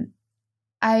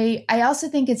 I also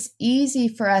think it's easy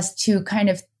for us to kind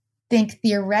of think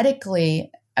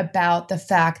theoretically about the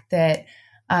fact that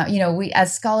we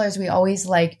as scholars, we always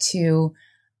like to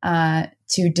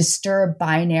disturb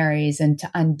binaries and to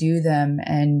undo them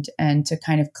and to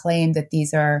kind of claim that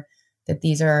these are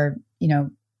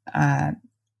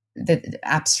the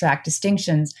abstract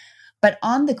distinctions. But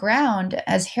on the ground,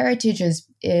 as heritage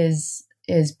is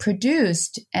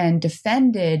produced and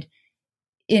defended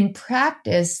in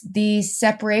practice, these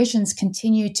separations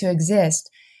continue to exist.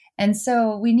 And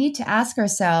so we need to ask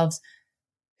ourselves,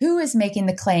 who is making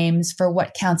the claims for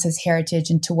what counts as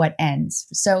heritage and to what ends?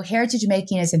 So heritage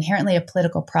making is inherently a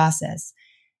political process.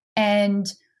 And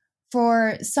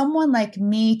for someone like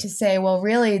me to say, well,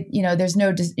 really, there's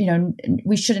no,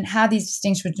 we shouldn't have these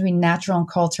distinctions between natural and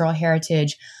cultural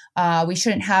heritage. We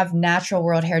shouldn't have natural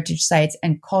World Heritage Sites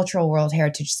and cultural World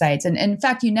Heritage Sites. And in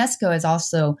fact, UNESCO has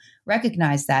also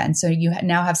recognized that. And so you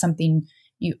now have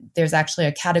there's actually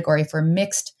a category for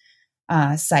mixed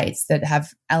sites that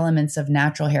have elements of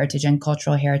natural heritage and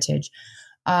cultural heritage.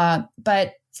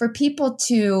 But for people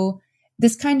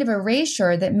this kind of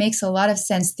erasure that makes a lot of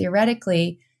sense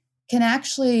theoretically can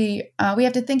actually, we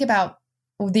have to think about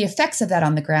the effects of that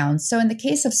on the ground. So in the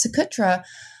case of Socotra,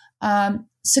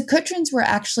 Socotrans were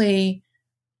actually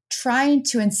trying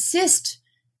to insist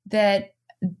that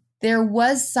there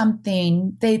was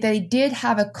something, they did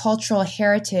have a cultural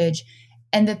heritage,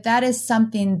 and that is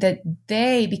something that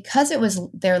because it was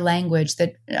their language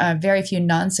that very few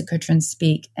non-Socotrans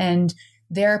speak, and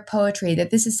their poetry,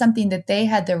 that this is something that they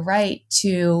had the right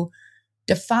to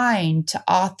define, to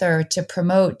author, to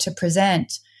promote, to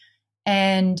present.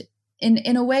 And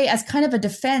in a way, as kind of a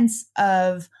defense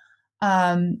of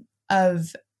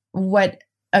what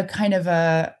a kind of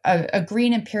a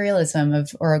green imperialism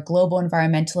or a global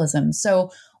environmentalism.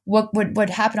 So what would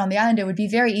happen on the island, it would be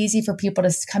very easy for people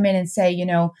to come in and say,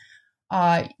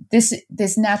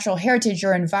 this natural heritage,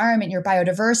 your environment, your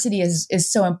biodiversity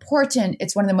is so important.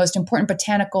 It's one of the most important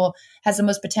has the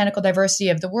most botanical diversity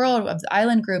of the world, of the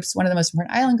island groups, one of the most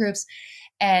important island groups.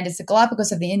 And it's the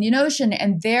Galapagos of the Indian Ocean.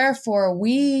 And therefore,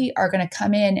 we are going to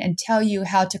come in and tell you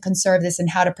how to conserve this and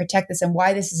how to protect this and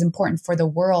why this is important for the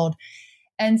world.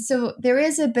 And so there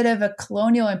is a bit of a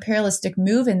colonial imperialistic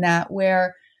move in that,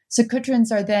 where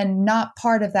Socotrans are then not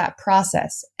part of that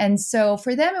process. And so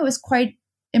for them, it was quite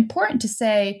important to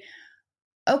say,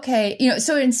 okay,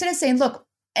 so instead of saying, look,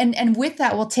 and with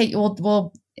that,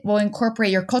 we'll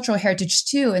incorporate your cultural heritage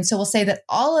too. And so we'll say that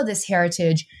all of this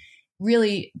heritage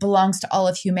really belongs to all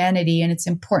of humanity and it's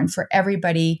important for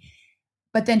everybody.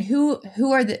 But then who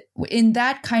are in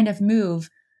that kind of move,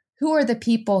 who are the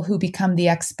people who become the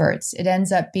experts? It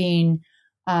ends up being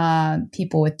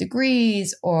people with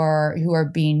degrees, or who are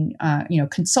being,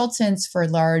 consultants for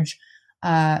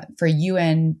for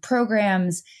UN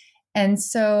programs. And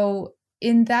so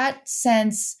in that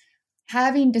sense,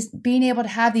 being able to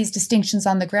have these distinctions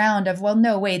on the ground of, well,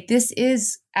 no, wait, this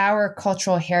is our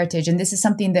cultural heritage, and this is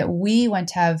something that we want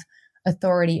to have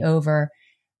authority over,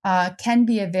 can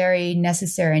be a very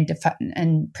necessary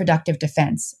and productive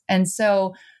defense. And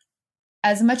so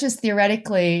as much as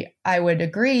theoretically, I would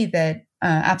agree that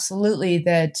absolutely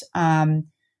that,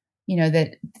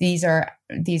 that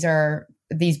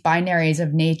these binaries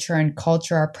of nature and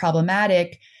culture are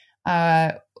problematic.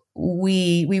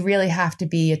 We really have to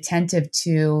be attentive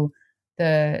to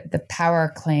the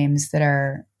power claims that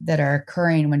are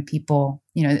occurring when people,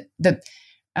 the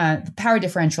power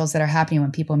differentials that are happening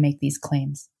when people make these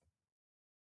claims.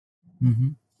 Mm-hmm.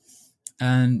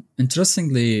 And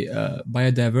interestingly,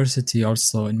 biodiversity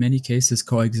also in many cases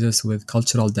coexists with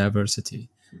cultural diversity.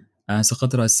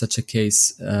 Socotra is such a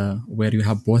case where you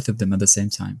have both of them at the same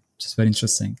time, which is very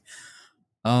interesting.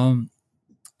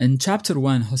 In chapter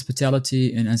 1,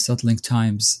 Hospitality in Unsettling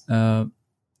Times,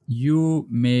 you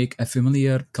make a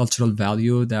familiar cultural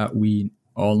value that we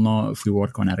all know if we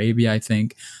work on Arabia, I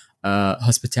think,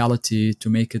 hospitality,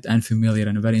 to make it unfamiliar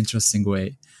in a very interesting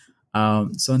way.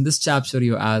 So in this chapter,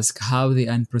 you ask how the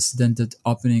unprecedented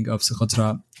opening of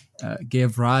Socotra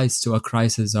gave rise to a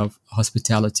crisis of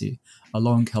hospitality, a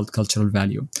long-held cultural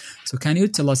value. So can you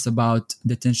tell us about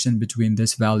the tension between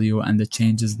this value and the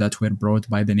changes that were brought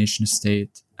by the nation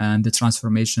state and the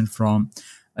transformation from,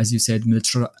 as you said,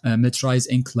 militarized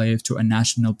enclave to a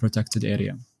national protected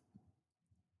area?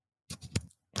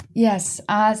 Yes.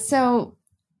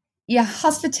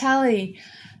 Hospitality.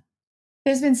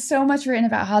 There's been so much written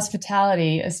about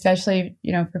hospitality, especially,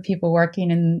 for people working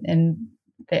in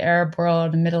the Arab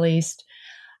world and Middle East.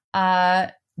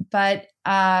 And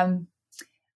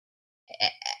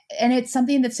it's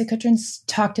something that Secoutrans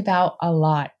talked about a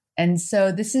lot. And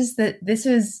so this is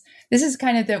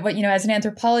kind of what, as an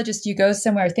anthropologist, you go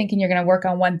somewhere thinking you're going to work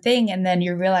on one thing, and then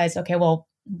you realize, okay, well,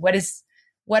 what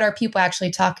are people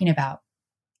actually talking about?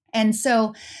 And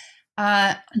so,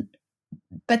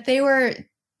 but they were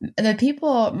the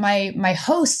people, my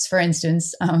hosts, for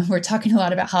instance, were talking a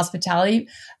lot about hospitality,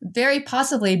 very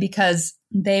possibly because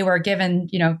they were given,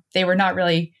 they were not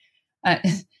really,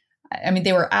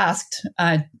 they were asked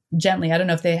gently. I don't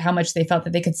know how much they felt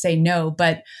that they could say no,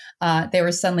 but they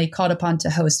were suddenly called upon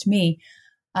to host me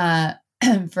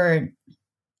for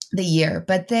the year.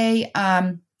 But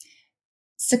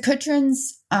Secoutrans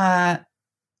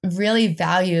really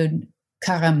valued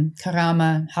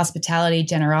karama, hospitality,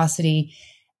 generosity,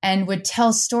 and would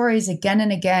tell stories again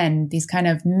and again, these kind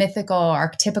of mythical,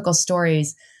 archetypical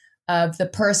stories of the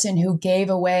person who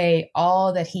gave away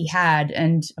all that he had.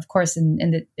 And of course,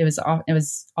 it was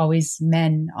always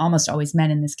men, almost always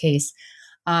men in this case.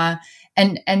 And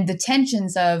the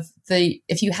tensions of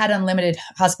if you had unlimited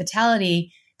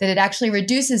hospitality, that it actually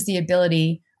reduces the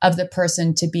ability of the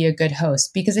person to be a good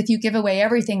host. Because if you give away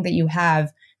everything that you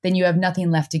have, then you have nothing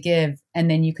left to give, and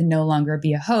then you can no longer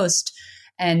be a host.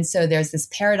 And so there's this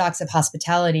paradox of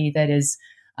hospitality that is,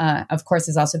 of course,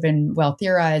 has also been well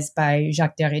theorized by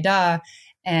Jacques Derrida,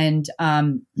 and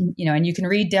and you can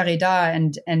read Derrida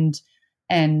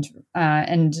and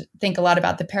think a lot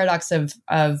about the paradox of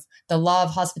the law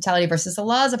of hospitality versus the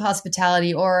laws of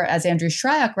hospitality, or as Andrew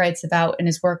Shryock writes about in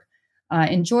his work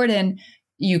in Jordan,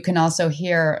 you can also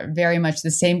hear very much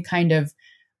the same kind of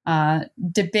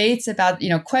debates about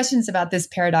questions about this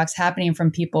paradox happening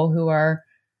from people who are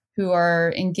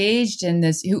engaged in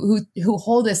this, who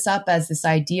hold this up as this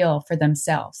ideal for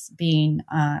themselves, being,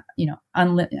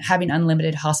 having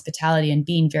unlimited hospitality and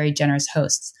being very generous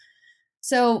hosts.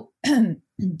 So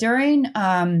during,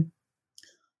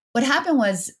 what happened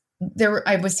was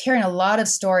I was hearing a lot of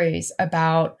stories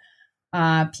about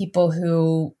people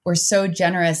who were so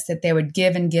generous that they would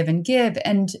give and give and give.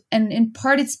 And in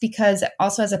part, it's because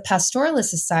also as a pastoralist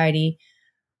society,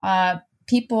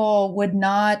 people would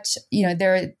not,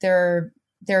 their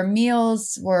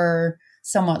meals were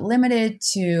somewhat limited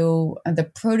to the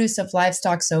produce of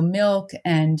livestock, so milk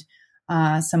and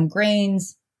some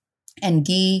grains and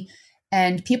ghee.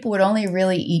 And people would only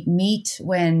really eat meat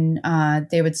when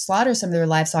they would slaughter some of their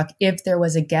livestock if there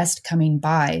was a guest coming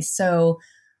by. So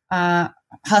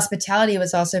hospitality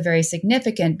was also very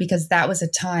significant because that was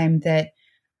a time that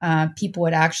people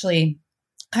would actually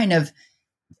kind of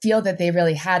feel that they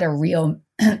really had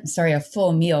a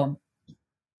full meal.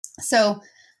 So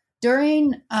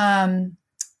during, and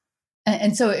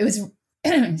so it was,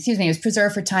 it was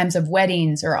preserved for times of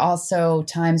weddings or also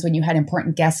times when you had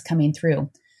important guests coming through.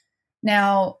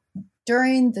 Now,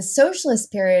 during the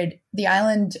socialist period, the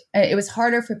island, it was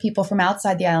harder for people from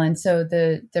outside the island. So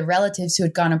the relatives who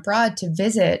had gone abroad to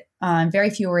visit, very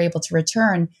few were able to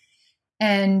return.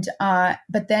 And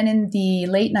but then in the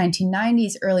late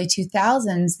 1990s, early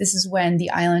 2000s, this is when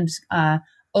the island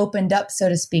opened up, so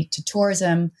to speak, to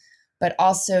tourism, but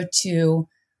also to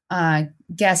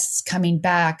guests coming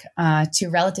back, to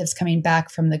relatives coming back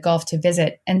from the Gulf to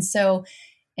visit. And so,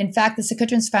 in fact, the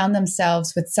Secoutrans found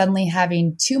themselves with suddenly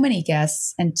having too many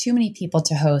guests and too many people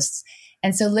to host.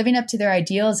 And so living up to their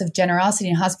ideals of generosity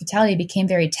and hospitality became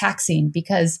very taxing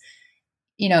because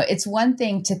it's one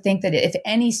thing to think that if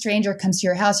any stranger comes to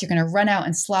your house, you're going to run out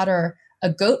and slaughter a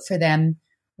goat for them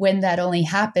when that only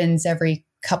happens every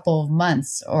couple of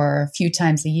months or a few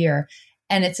times a year.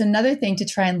 And it's another thing to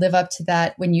try and live up to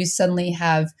that when you suddenly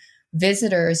have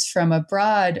visitors from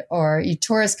abroad or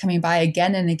tourists coming by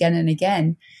again and again and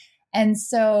again. And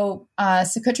so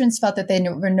Secoutrans felt that they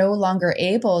were no longer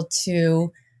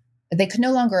they could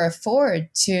no longer afford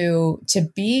to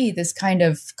be this kind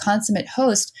of consummate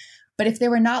host. But if they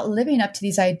were not living up to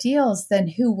these ideals, then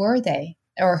who were they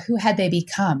or who had they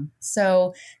become?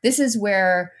 So this is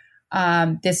where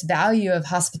this value of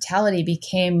hospitality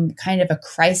became kind of a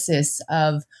crisis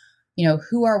of,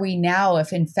 who are we now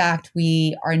if in fact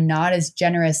we are not as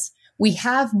generous? We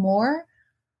have more,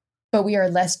 but we are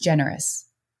less generous.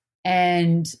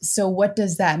 And so what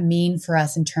does that mean for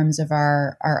us in terms of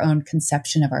our own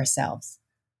conception of ourselves?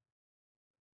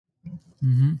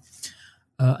 Mm-hmm.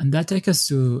 And that takes us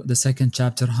to the second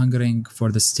chapter, Hungering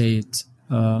for the State.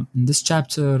 In this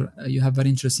chapter, you have very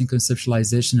interesting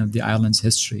conceptualization of the island's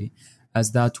history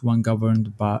as that one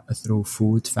governed through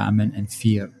food, famine, and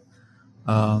fear.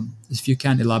 If you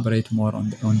can elaborate more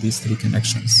on these three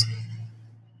connections.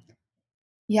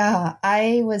 Yeah,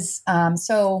 I was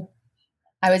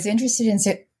interested in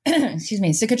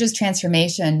Socotra's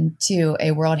transformation to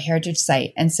a World Heritage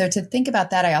Site. And so to think about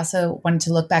that, I also wanted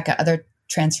to look back at other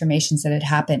transformations that had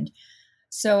happened.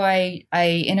 So I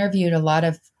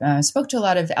spoke to a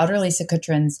lot of elderly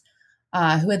Socotrans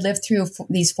who had lived through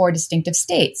these four distinctive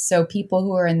states. So people who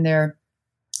were in their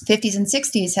 50s and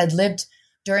 60s had lived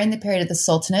during the period of the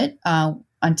Sultanate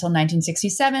until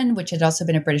 1967, which had also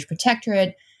been a British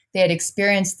protectorate. They had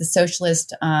experienced the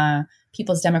socialist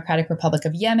People's Democratic Republic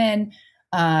of Yemen.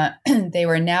 They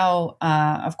were now,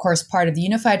 of course, part of the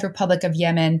Unified Republic of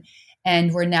Yemen,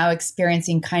 and were now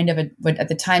experiencing kind of what at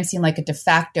the time seemed like a de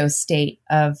facto state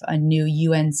of a new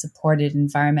UN-supported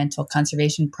environmental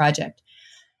conservation project.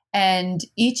 And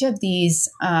each of these,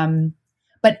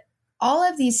 but all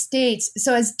of these states,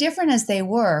 so as different as they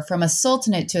were, from a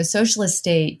sultanate to a socialist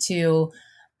state to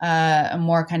a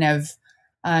more kind of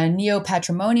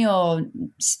neo-patrimonial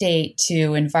state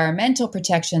to environmental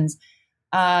protections,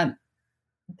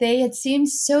 they had seemed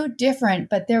so different,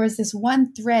 but there was this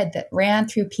one thread that ran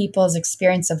through people's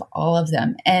experience of all of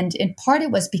them. And in part,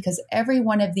 it was because every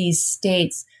one of these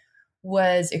states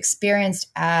was experienced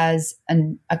as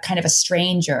a kind of a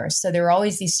stranger. So there were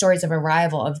always these stories of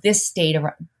arrival of this state.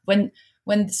 When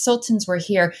the sultans were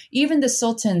here, even the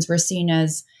sultans were seen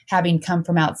as having come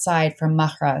from outside, from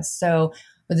Mahra. So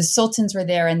the sultans were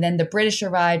there, and then the British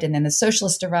arrived, and then the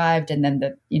socialists arrived, and then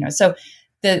so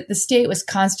the state was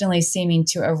constantly seeming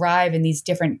to arrive in these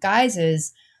different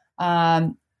guises,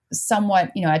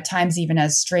 somewhat, at times even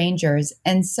as strangers.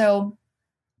 And so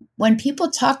when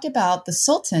people talked about the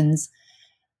sultans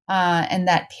and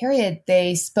that period,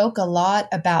 they spoke a lot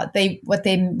about what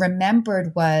they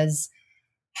remembered was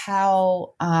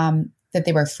how that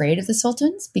they were afraid of the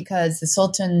sultans, because the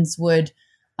sultans would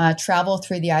travel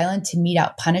through the island to mete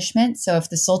out punishment. So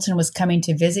if the sultan was coming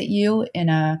to visit you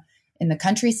in the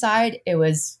countryside, it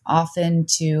was often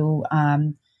to,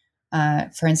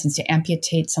 for instance, to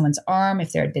amputate someone's arm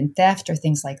if there had been theft or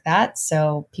things like that.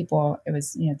 So people, it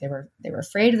was, they were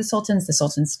afraid of the sultans. The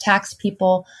sultans taxed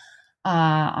people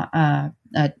a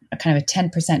kind of a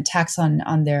 10% tax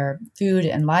on their food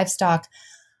and livestock,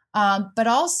 but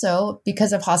also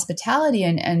because of hospitality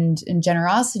and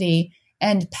generosity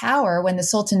and power. When the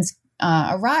sultans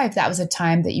arrived, that was a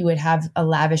time that you would have a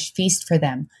lavish feast for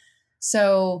them.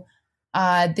 So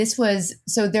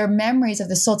their memories of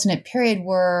the Sultanate period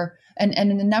were, and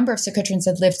a number of Socotrans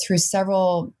had lived through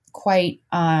several quite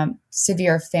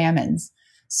severe famines.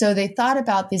 So they thought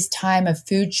about this time of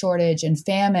food shortage and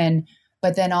famine,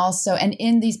 but then also, and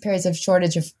in these periods of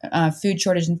food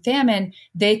shortage and famine,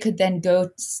 they could then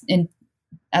go in,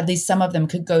 at least some of them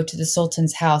could go to the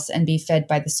Sultan's house and be fed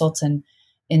by the Sultan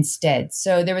instead.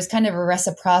 So there was kind of a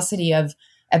reciprocity of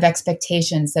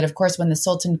expectations that, of course, when the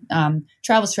Sultan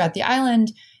travels throughout the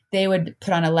island, they would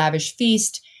put on a lavish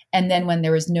feast. And then when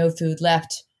there was no food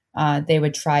left, they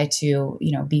would try to,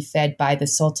 be fed by the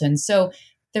Sultan. So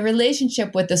the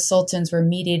relationship with the Sultans were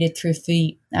mediated through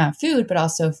food, but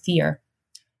also fear.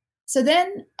 So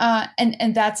then,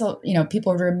 and that's,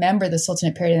 people remember the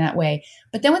Sultanate period in that way.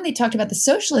 But then when they talked about the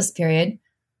socialist period,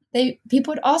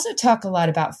 people would also talk a lot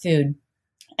about food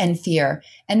and fear.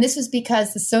 And this was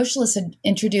because the socialists had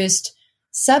introduced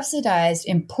subsidized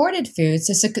imported foods.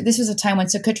 So this was a time when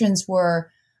Socotrans were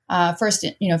first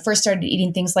started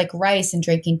eating things like rice and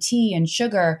drinking tea and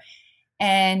sugar.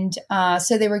 And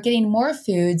so they were getting more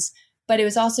foods, but it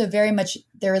was also very much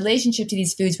their relationship to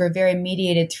these foods were very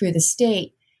mediated through the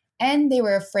state. And they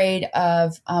were afraid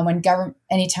of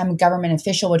anytime a government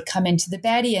official would come into the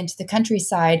badia, into the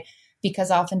countryside, because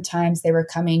oftentimes they were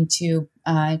coming to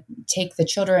take the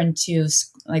children to,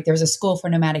 like, there was a school for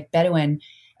nomadic Bedouin,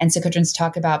 and Socotrans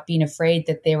talk about being afraid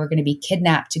that they were going to be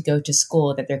kidnapped to go to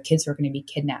school, that their kids were going to be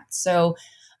kidnapped. So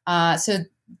that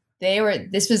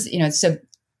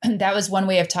was one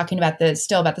way of talking about the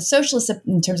socialists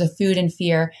in terms of food and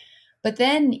fear. But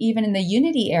then even in the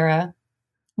Unity era,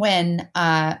 when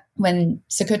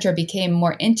Socotra became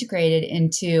more integrated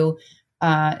into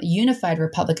Unified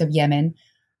Republic of Yemen,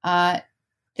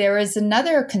 there was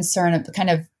another concern of kind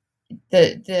of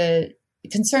the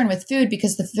concern with food,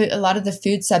 because a lot of the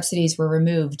food subsidies were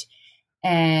removed,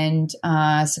 and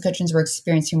Socotrans were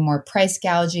experiencing more price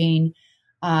gouging.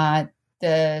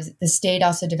 The state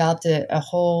also developed a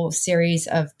whole series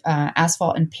of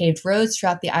asphalt and paved roads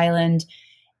throughout the island.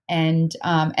 And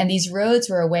these roads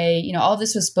were a way, all of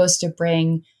this was supposed to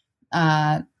bring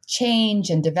change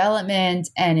and development.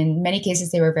 And in many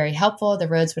cases, they were very helpful. The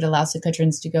roads would allow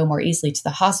Socotrans to go more easily to the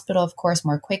hospital, of course,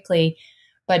 more quickly.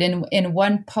 But in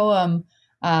one poem,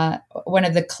 one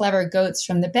of the clever goats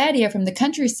from the Badia, from the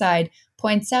countryside,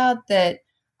 points out that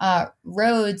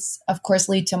roads, of course,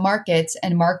 lead to markets,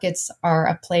 and markets are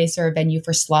a place or a venue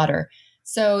for slaughter.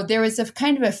 So there was a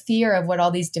kind of a fear of what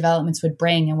all these developments would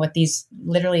bring and what these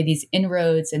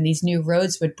inroads and these new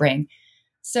roads would bring.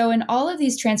 So in all of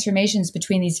these transformations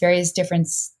between these various different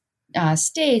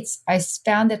states, I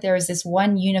found that there was this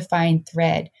one unifying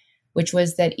thread, which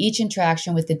was that each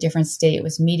interaction with the different state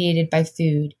was mediated by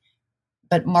food,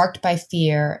 but marked by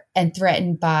fear and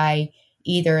threatened by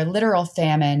either literal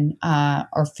famine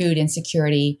or food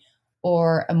insecurity,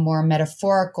 or a more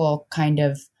metaphorical kind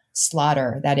of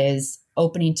slaughter that is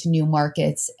opening to new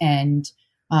markets and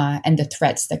the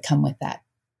threats that come with that.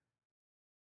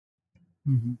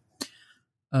 Mm-hmm.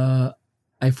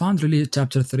 I found really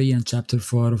chapter 3 and chapter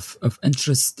 4 of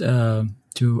interest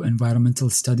to environmental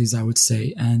studies, I would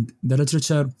say, and the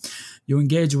literature you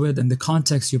engage with and the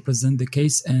context you present the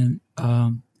case in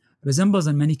resembles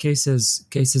in many cases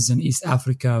in East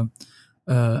Africa,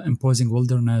 imposing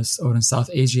wilderness, or in South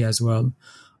Asia as well.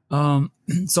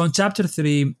 So in chapter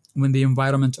 3, when the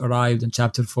environment arrived, in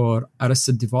chapter 4,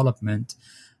 arrested development,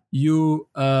 you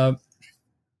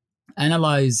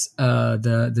analyze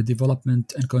the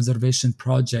development and conservation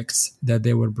projects that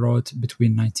they were brought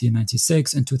between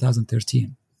 1996 and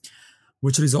 2013,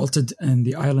 which resulted in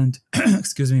the island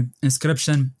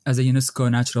inscription as a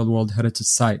UNESCO Natural World Heritage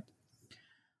Site.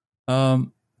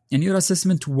 In your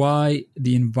assessment, why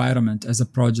the environment as a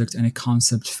project and a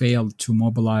concept failed to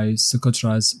mobilize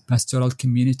Socotra's pastoral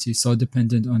community so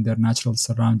dependent on their natural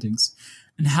surroundings,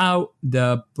 and how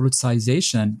the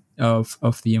politicization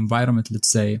of the environment, let's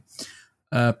say,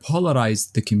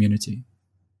 polarized the community?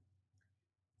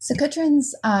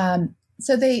 Socotrans,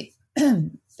 so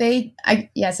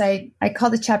I call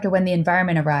the chapter When the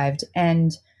Environment Arrived.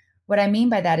 And what I mean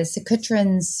by that is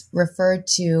Socotrans referred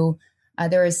to,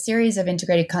 there are a series of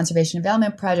integrated conservation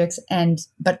development projects,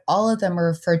 but all of them are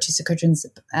referred to Socotrans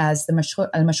as the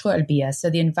Mashru' al-Bia,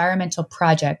 so the environmental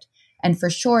project. And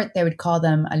for short, they would call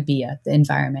them Al-Bia, the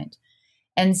environment.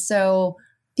 And so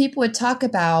people would talk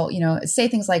about, say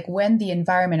things like when the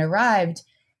environment arrived,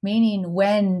 meaning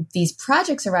when these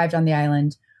projects arrived on the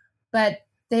island. But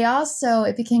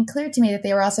it became clear to me that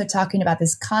they were also talking about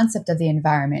this concept of the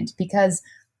environment, because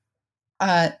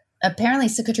apparently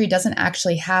Socotri doesn't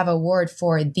actually have a word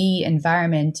for the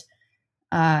environment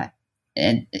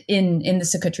in the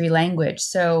Socotri language.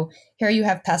 So here you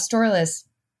have pastoralists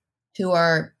who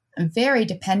are very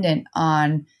dependent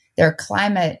on their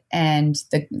climate and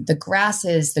the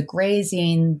grasses, the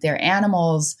grazing, their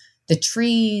animals, the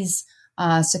trees.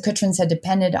 Socotrans had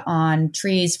depended on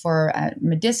trees for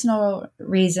medicinal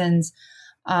reasons.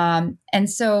 And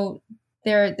so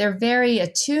they're very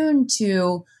attuned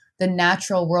to the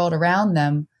natural world around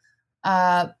them,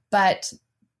 but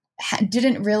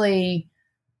didn't really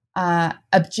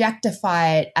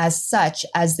objectify it as such,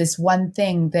 as this one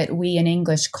thing that we in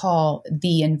English call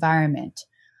the environment.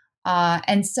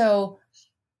 And so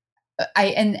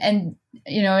and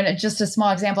just a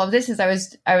small example of this is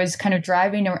I was kind of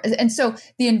driving, and so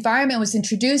the environment was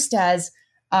introduced as,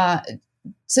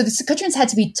 so the Socotrans had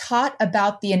to be taught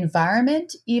about the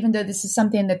environment, even though this is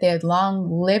something that they had long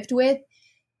lived with,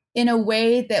 in a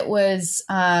way that was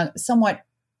somewhat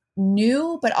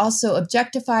new, but also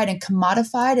objectified and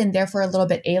commodified, and therefore a little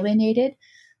bit alienated.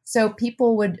 So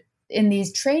people would, in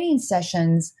these training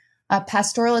sessions,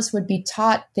 pastoralists would be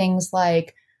taught things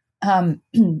like,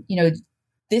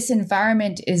 this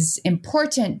environment is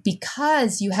important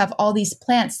because you have all these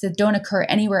plants that don't occur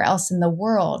anywhere else in the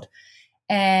world.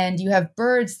 And you have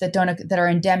birds that are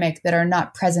endemic, that are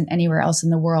not present anywhere else in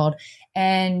the world.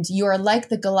 And you are like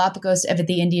the Galapagos of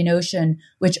the Indian Ocean,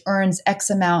 which earns X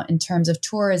amount in terms of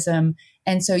tourism.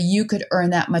 And so you could earn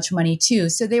that much money too.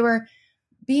 So they were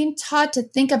being taught to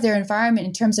think of their environment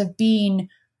in terms of being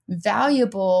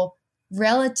valuable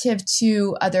relative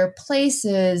to other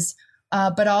places,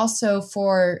 but also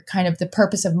for kind of the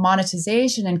purpose of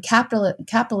monetization and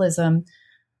capitalism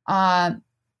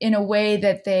in a way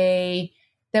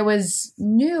that was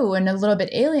new and a little bit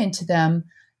alien to them.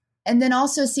 And then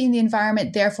also seeing the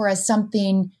environment, therefore, as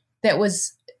something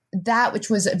which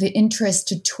was of interest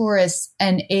to tourists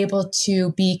and able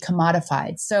to be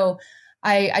commodified. So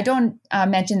I don't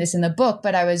mention this in the book,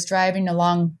 but I was driving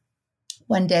along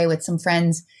one day with some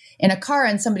friends in a car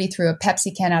and somebody threw a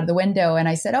Pepsi can out of the window. And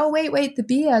I said, oh, wait, the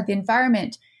BIA, the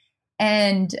environment.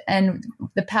 And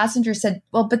the passenger said,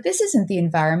 well, but this isn't the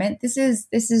environment. This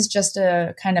is just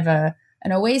a kind of an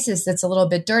oasis that's a little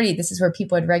bit dirty. This is where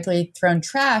people had regularly thrown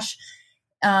trash.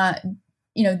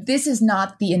 This is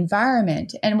not the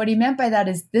environment. And what he meant by that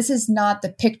is this is not the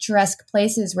picturesque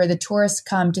places where the tourists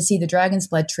come to see the dragon's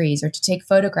blood trees or to take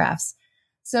photographs.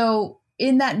 So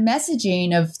in that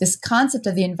messaging of this concept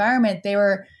of the environment,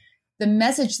 the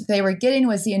message that they were getting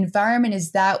was the environment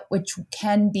is that which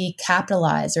can be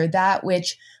capitalized or that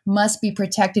which must be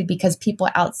protected because people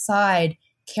outside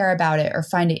care about it or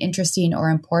find it interesting or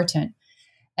important.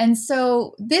 And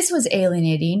so this was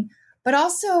alienating, but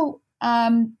also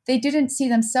they didn't see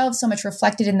themselves so much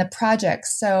reflected in the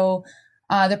projects. So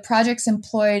the projects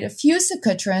employed a few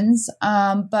Secutrans,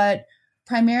 but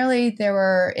primarily there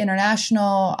were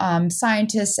international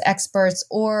scientists, experts,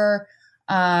 or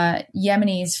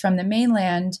Yemenis from the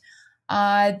mainland.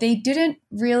 They didn't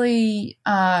really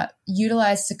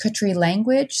utilize Secutri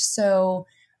language. So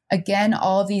again,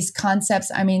 all of these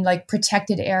concepts, like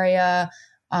protected area,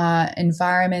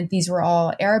 environment, these were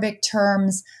all Arabic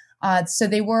terms. So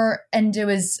they were, and it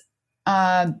was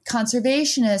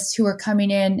conservationists who were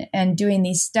coming in and doing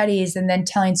these studies and then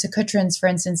telling Secutrans, for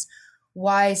instance,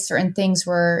 why certain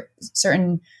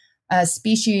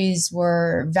species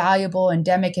were valuable,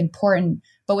 endemic, important,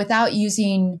 but without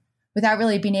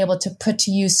really being able to put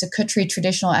to use Secutri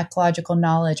traditional ecological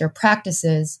knowledge or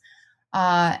practices,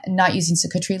 not using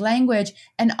Secutri language,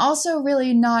 and also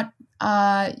really not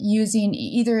using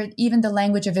even the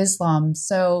language of Islam.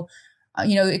 So,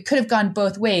 it could have gone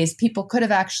both ways. People could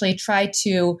have actually tried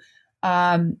to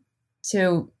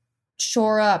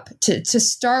shore up, to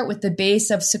start with the base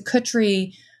of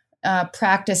Secutri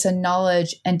practice and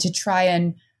knowledge, and to try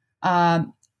and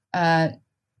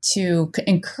to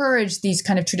encourage these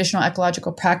kind of traditional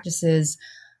ecological practices,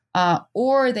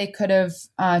 or they could have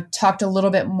talked a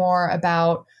little bit more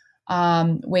about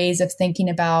ways of thinking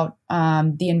about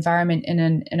the environment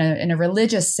in a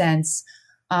religious sense.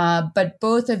 But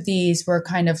both of these were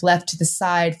kind of left to the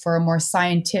side for a more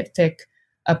scientific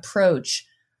approach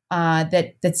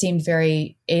that seemed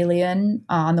very alien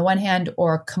on the one hand,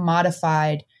 or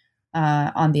commodified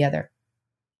on the other.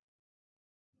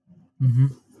 Mm-hmm.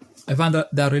 I found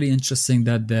that really interesting,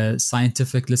 that the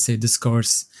scientific, let's say,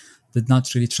 discourse did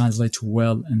not really translate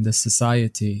well in the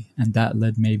society, and that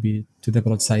led maybe to the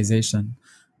politicization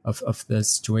of the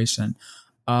situation.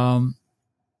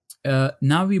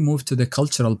 Now we move to the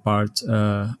cultural part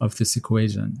of this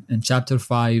equation. In Chapter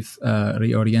 5,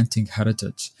 Reorienting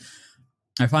Heritage,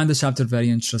 I find the chapter very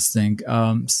interesting.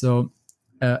 So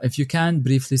if you can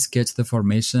briefly sketch the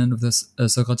formation of the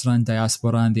Secutran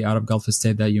diaspora in the Arab Gulf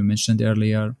state that you mentioned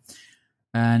earlier,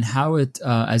 and how it,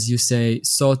 as you say,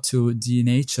 sought to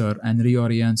denature and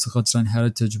reorient Secutran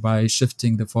heritage by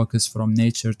shifting the focus from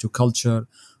nature to culture,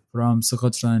 from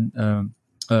Secutran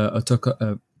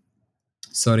autochthony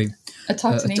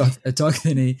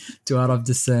to Arab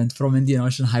descent, from Indian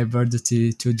Ocean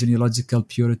hybridity to genealogical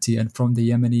purity, and from the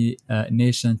Yemeni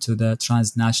nation to the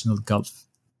transnational Gulf.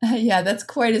 Yeah, that's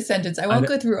quite a sentence. I won't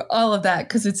go through all of that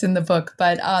because it's in the book,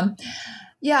 but I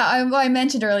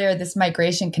mentioned earlier this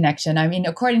migration connection.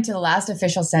 According to the last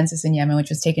official census in Yemen, which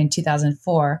was taken in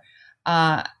 2004,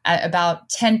 about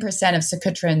 10% of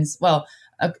Secutrans,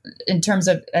 in terms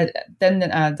of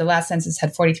the last census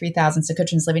had 43,000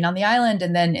 Secutrans living on the island,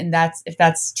 and then if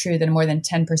that's true, then more than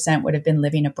 10% would have been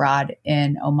living abroad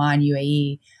in Oman,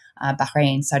 UAE,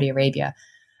 Bahrain, Saudi Arabia.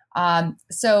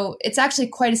 So it's actually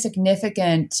quite a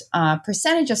significant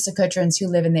percentage of Secutrans who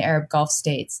live in the Arab Gulf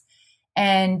states.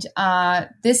 And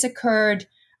this occurred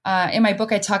in my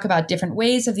book. I talk about different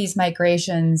ways of these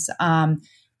migrations.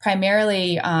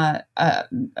 Primarily,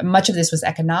 much of this was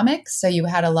economic. So you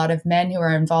had a lot of men who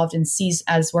are involved in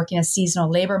working as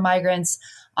seasonal labor migrants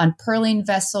on pearling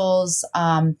vessels,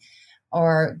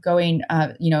 or going,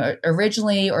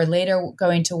 originally or later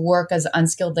going to work as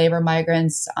unskilled labor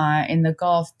migrants in the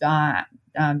Gulf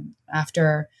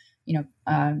after, in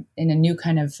a new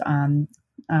kind of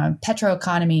petro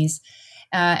economies.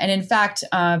 And in fact,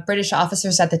 British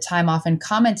officers at the time often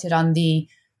commented on the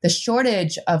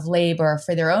shortage of labor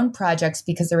for their own projects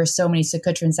because there were so many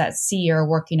Secutrans at sea or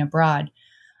working abroad.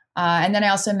 And then I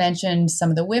also mentioned some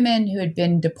of the women who had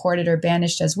been deported or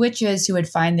banished as witches, who would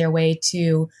find their way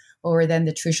to what were then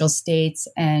the Trucial states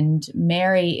and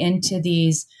marry into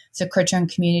these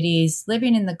Secutran communities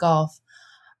living in the Gulf.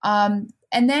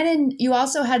 And then you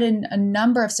also had a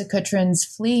number of Secutrans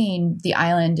fleeing the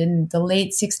island in the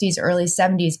late 60s, early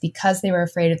 70s because they were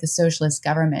afraid of the socialist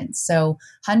government. So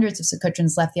hundreds of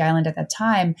Secutrans left the island at that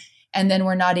time. and then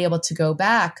were not able to go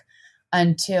back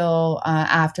until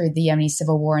after the Yemeni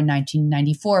civil war in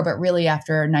 1994, but really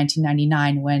after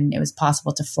 1999 when it was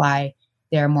possible to fly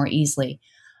there more easily.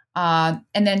 And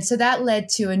then so that led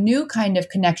to a new kind of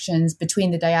connections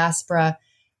between the diaspora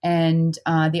and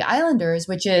the islanders,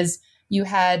 which is you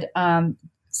had,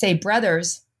 say,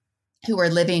 brothers who were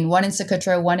living, one in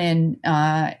Socotra, one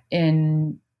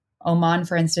in Oman,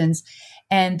 for instance,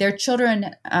 and their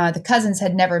children, the cousins,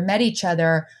 had never met each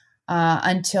other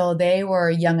until they were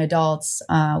young adults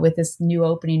with this new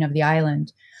opening of the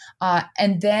island.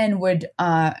 And then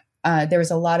there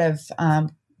was a lot of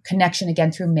connection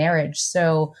again through marriage.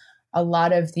 So a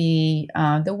lot of the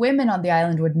women on the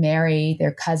island would marry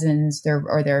their cousins,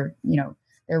 their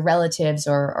relatives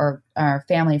or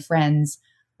family friends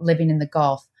living in the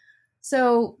Gulf.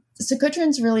 So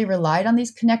Socotrans really relied on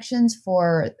these connections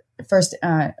for first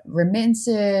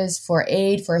remittances, for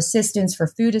aid, for assistance, for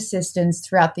food assistance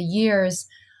throughout the years.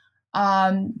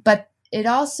 But it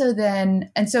also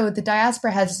then, and so the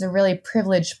diaspora has a really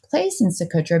privileged place in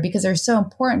Socotra because they're so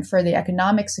important for the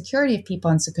economic security of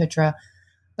people in Socotra.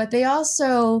 But they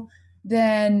also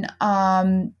then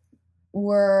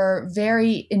were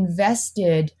very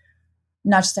invested,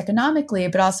 not just economically,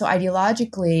 but also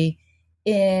ideologically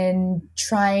in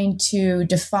trying to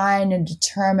define and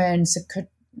determine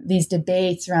these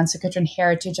debates around Socotran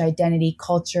heritage, identity,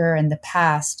 culture, and the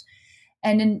past.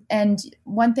 And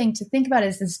one thing to think about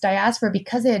is this diaspora,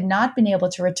 because they had not been able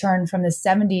to return from the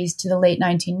 70s to the late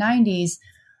 1990s,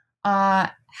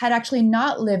 had actually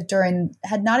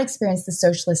had not experienced the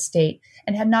socialist state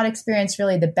and had not experienced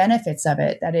really the benefits of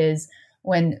it. That is,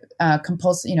 when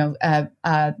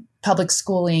public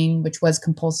schooling, which was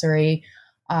compulsory,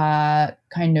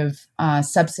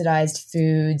 subsidized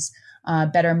foods,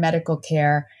 better medical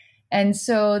care. And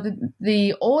so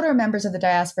the older members of the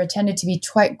diaspora tended to be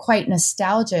quite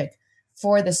nostalgic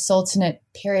for the Sultanate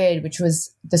period, which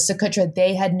was the Socotra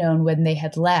they had known when they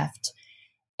had left.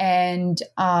 And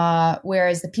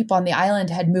whereas the people on the island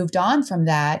had moved on from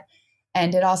that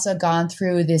and had also gone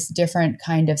through this different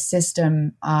kind of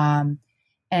system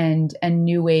and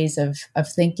new ways of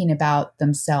thinking about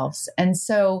themselves. And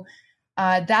so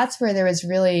that's where there was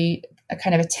really a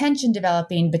kind of a tension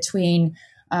developing between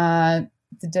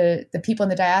the people in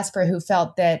the diaspora who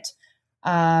felt that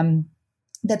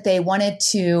that they wanted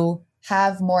to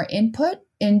have more input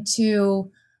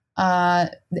into.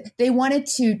 They wanted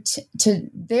to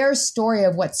their story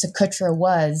of what Socotra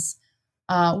was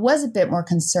a bit more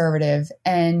conservative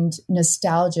and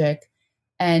nostalgic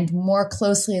and more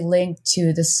closely linked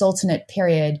to the Sultanate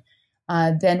period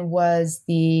than was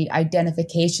the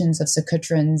identifications of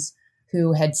Socotrans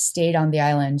who had stayed on the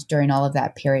island during all of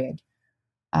that period.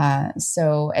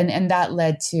 So that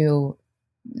led to,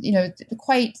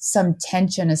 quite some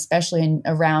tension, especially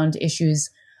around issues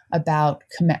about,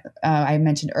 I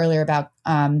mentioned earlier about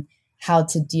how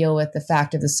to deal with the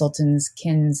fact of the Sultan's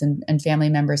kins and family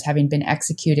members having been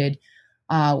executed,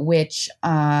 which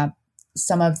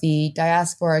some of the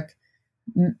diasporic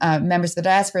members of the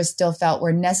diaspora still felt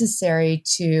were necessary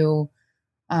to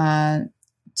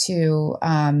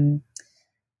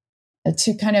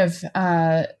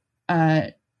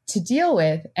deal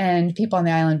with, and people on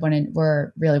the island wanted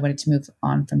to move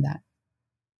on from that.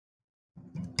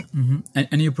 Mm-hmm.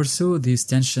 And you pursue these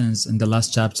tensions in the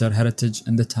last chapter, Heritage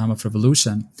in the Time of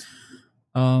Revolution.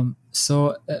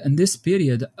 So in this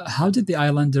period, how did the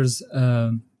islanders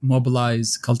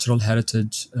mobilize cultural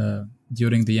heritage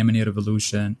during the Yemeni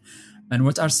Revolution? And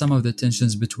what are some of the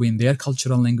tensions between their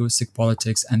cultural and linguistic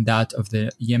politics and that of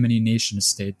the Yemeni nation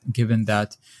state, given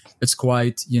that it's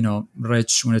quite,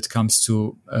 rich when it comes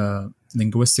to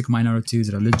linguistic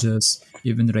minorities, religious,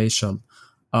 even racial?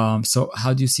 So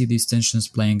how do you see these tensions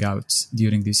playing out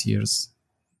during these years?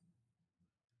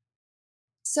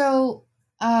 So,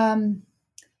 I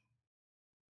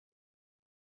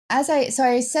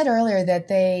said earlier that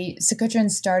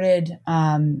Socotrans started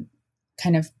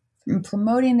kind of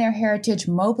promoting their heritage,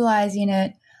 mobilizing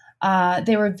it.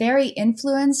 They were very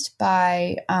influenced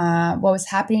by what was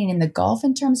happening in the Gulf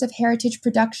in terms of heritage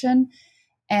production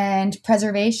and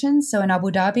preservation. So in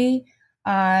Abu Dhabi,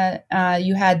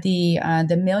 you had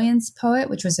the Millions Poet,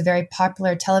 which was a very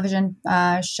popular television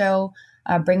show,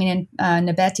 bringing in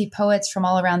Nabeti poets from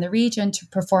all around the region to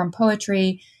perform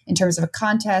poetry in terms of a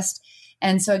contest.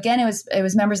 And so again, it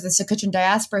was members of the Socotran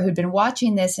diaspora who'd been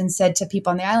watching this and said to people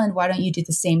on the island, "Why don't you do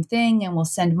the same thing? And we'll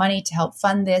send money to help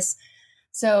fund this."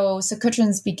 So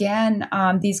Socotrans began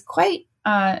these quite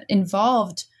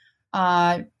involved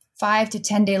 5 to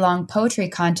 10 day long poetry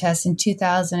contests in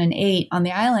 2008 on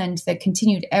the island that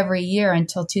continued every year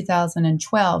until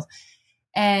 2012.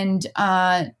 and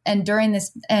during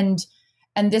this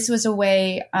and this was a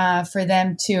way for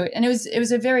them to, and it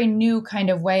was a very new kind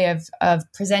of way of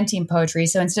presenting poetry.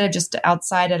 So instead of just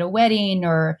outside at a wedding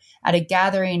or at a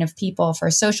gathering of people for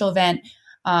a social event,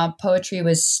 poetry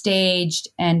was staged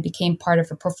and became part of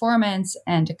a performance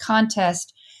and a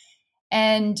contest.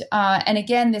 And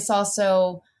again, this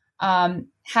also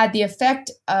had the effect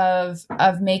of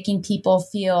making people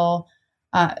feel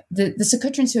the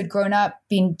Socotrans who had grown up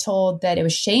being told that it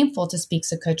was shameful to speak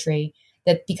Socotri,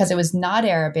 that because it was not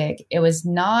Arabic, it was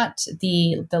not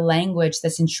the language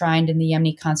that's enshrined in the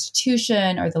Yemeni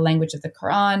constitution or the language of the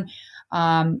Quran.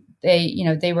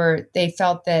 They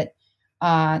felt that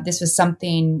this was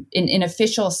something in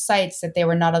official sites that they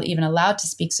were not even allowed to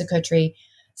speak Socotri.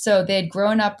 So they had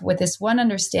grown up with this one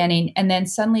understanding, and then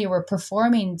suddenly were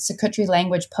performing Socotri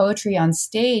language poetry on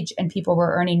stage, and people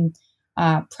were earning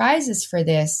prizes for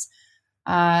this.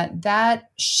 That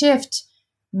shift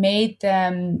made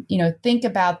them, think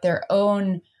about their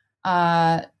own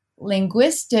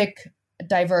linguistic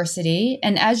diversity.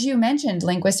 And as you mentioned,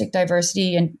 linguistic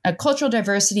diversity and cultural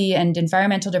diversity and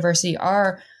environmental diversity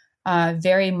are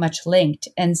very much linked.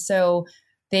 And so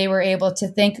they were able to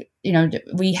think,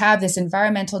 we have this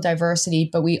environmental diversity,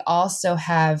 but we also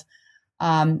have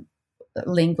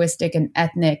linguistic and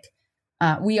ethnic.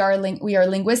 We are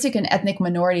linguistic and ethnic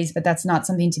minorities, but that's not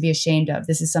something to be ashamed of.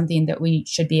 This is something that we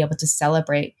should be able to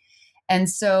celebrate. And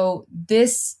so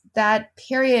that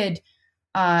period,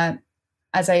 as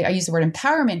I used the word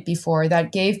empowerment before,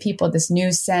 that gave people this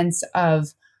new sense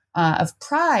of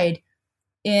pride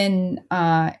in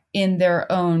their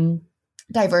own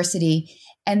diversity.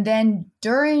 And then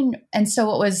so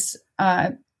what was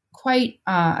quite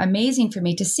amazing for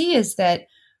me to see is that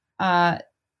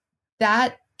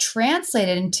that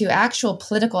translated into actual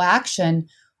political action,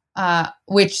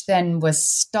 which then was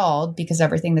stalled because of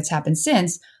everything that's happened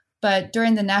since. But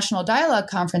during the National Dialogue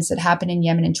Conference that happened in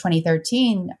Yemen in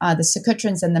 2013, the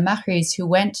Socotrans and the Mahris who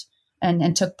went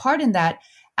and took part in that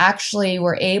actually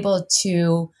were able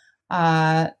to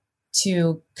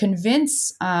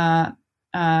convince the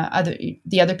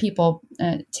other people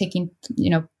taking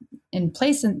in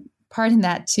place and part in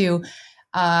that to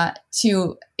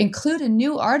include a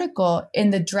new article in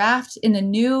the draft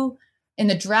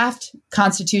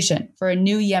constitution for a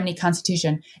new Yemeni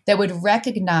constitution that would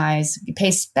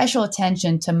pay special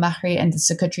attention to Mahri and the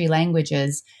Socotri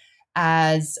languages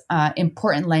as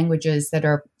important languages that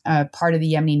are part of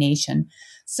the Yemeni nation.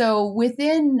 So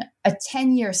within a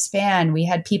 10-year span, we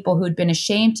had people who'd been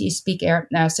ashamed to speak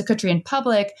Socotri in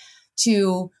public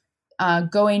to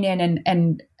going in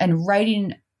and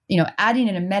writing, adding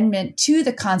an amendment to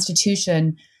the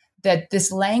Constitution that this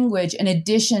language, in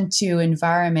addition to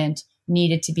environment,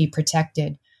 needed to be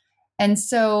protected. And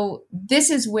so this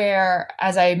is where,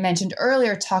 as I mentioned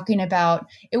earlier, talking about,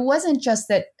 it wasn't just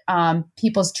that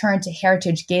people's turn to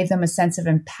heritage gave them a sense of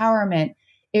empowerment.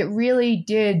 It really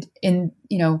did,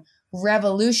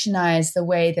 revolutionize the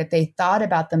way that they thought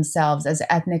about themselves as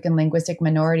ethnic and linguistic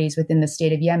minorities within the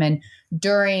state of Yemen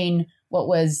during what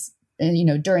was,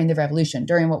 during the revolution,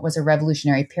 during what was a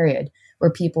revolutionary period, where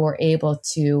people were able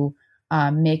to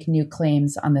make new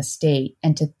claims on the state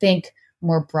and to think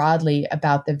more broadly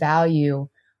about the value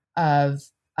of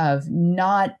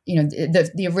not,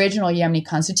 the original Yemeni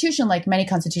constitution, like many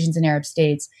constitutions in Arab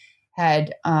states,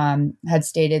 had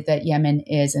stated that Yemen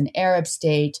is an Arab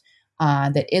state,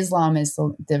 that Islam is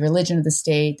the religion of the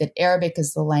state, that Arabic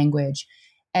is the language.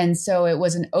 And so it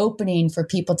was an opening for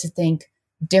people to think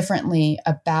differently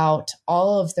about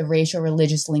all of the racial,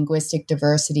 religious, linguistic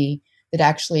diversity that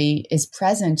actually is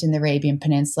present in the Arabian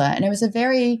Peninsula. And it was a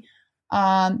very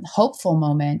hopeful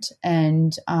moment.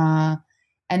 And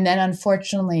then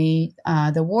unfortunately,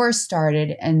 the war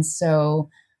started. And so,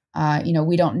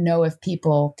 we don't know if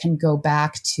people can go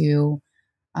back to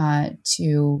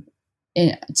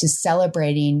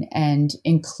celebrating and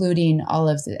including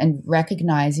and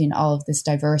recognizing all of this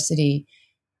diversity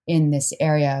in this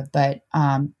area. But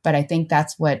I think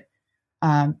that's what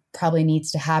probably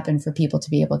needs to happen for people to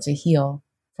be able to heal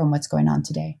from what's going on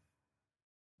today.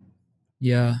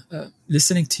 Yeah,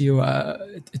 listening to you,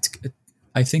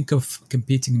 I think of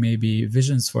competing maybe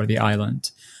visions for the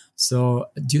island. So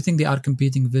do you think they are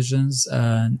competing visions,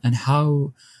 and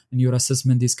how, in your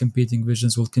assessment, these competing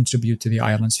visions will contribute to the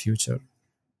island's future?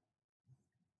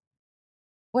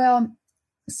 Well,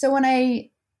 so there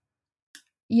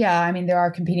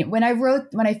are competing. When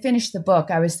I finished the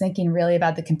book, I was thinking really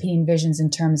about the competing visions in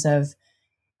terms of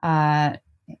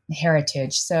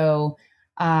heritage. So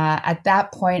at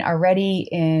that point, already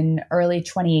in early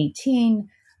 2018,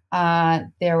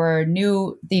 There were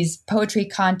these poetry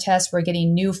contests were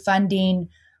getting new funding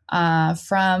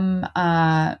from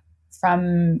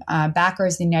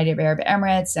backers in the United Arab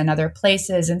Emirates and other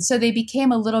places. And so they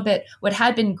became a little bit, what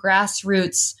had been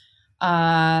grassroots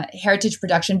heritage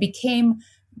production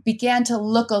began to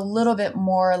look a little bit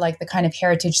more like the kind of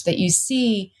heritage that you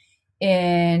see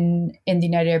in the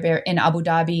United Arab, in Abu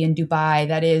Dhabi and Dubai.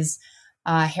 That is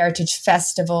heritage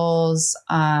festivals,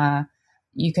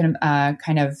 you can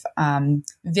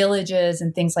villages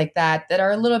and things like that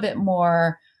are a little bit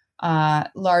more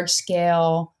large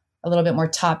scale, a little bit more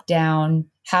top down,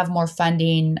 have more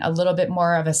funding, a little bit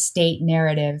more of a state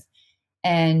narrative.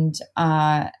 And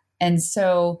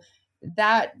so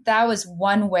that was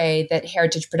one way that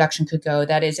heritage production could go.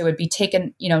 That is, it would be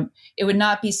taken, it would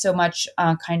not be so much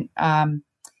done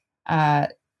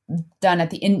at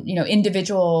the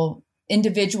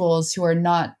individuals who are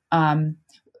not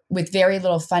with very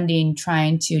little funding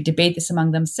trying to debate this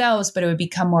among themselves, but it would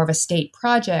become more of a state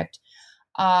project.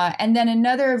 And then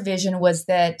another vision was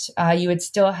that you would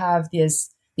still have these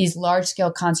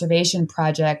large-scale conservation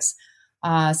projects.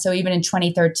 So even in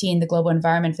 2013, the Global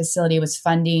Environment Facility was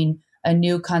funding a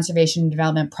new conservation and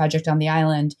development project on the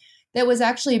island that was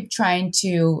actually trying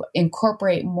to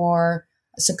incorporate more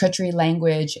Sekottri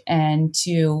language and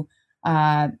to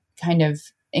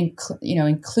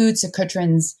include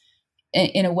Socotrans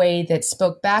in a way that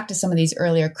spoke back to some of these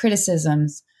earlier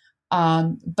criticisms.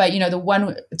 So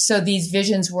these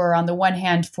visions were on the one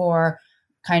hand for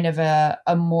kind of a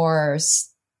more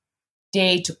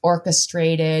state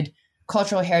orchestrated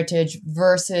cultural heritage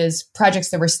versus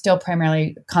projects that were still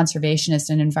primarily conservationist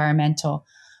and environmental.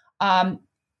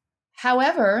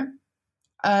 However,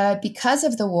 because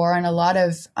of the war and a lot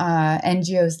of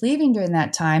NGOs leaving during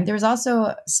that time, there was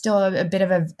also still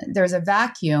there was a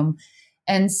vacuum.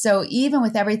 And so even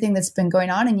with everything that's been going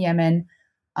on in Yemen,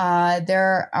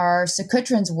 there are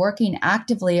Socotrans working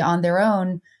actively on their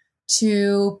own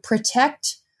to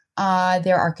protect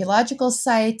their archaeological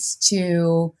sites,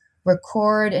 to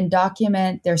record and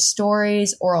document their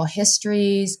stories, oral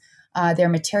histories, their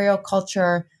material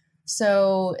culture.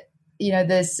 So,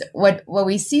 what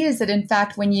we see is that in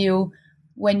fact, when you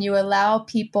allow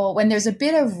people, when there's a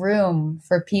bit of room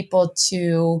for people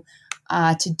to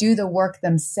do the work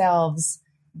themselves,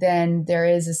 then there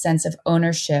is a sense of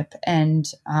ownership, and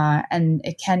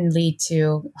it can lead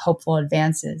to hopeful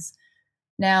advances.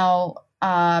 Now,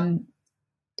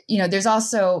 there's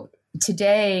also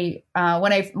today,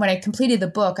 when I completed the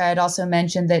book, I had also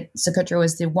mentioned that Socotra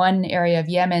was the one area of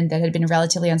Yemen that had been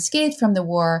relatively unscathed from the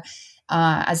war,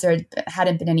 as there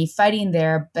hadn't been any fighting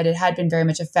there, but it had been very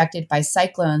much affected by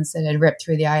cyclones that had ripped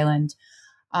through the island.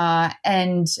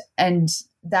 And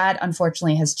that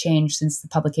unfortunately has changed since the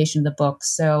publication of the book.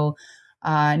 So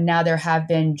now there have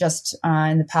been just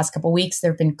in the past couple of weeks,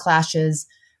 there have been clashes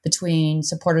between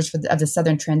supporters of the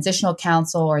Southern Transitional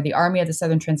Council or the Army of the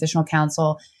Southern Transitional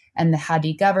Council and the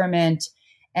Hadi government.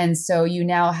 And so you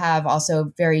now have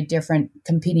also very different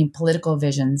competing political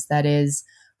visions. That is,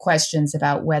 questions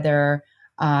about whether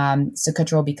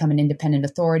Socotra will become an independent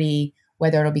authority,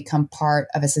 whether it'll become part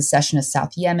of a secessionist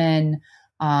South Yemen.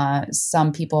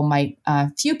 Some people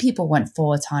few people want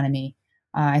full autonomy.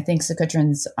 I think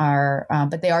Socotrans are,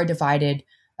 but they are divided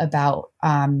about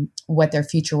what their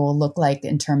future will look like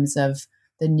in terms of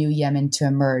the new Yemen to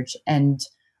emerge. And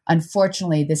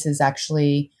unfortunately, this is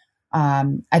actually,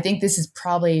 I think this is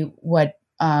probably what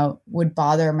would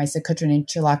bother my Socotran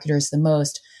interlocutors the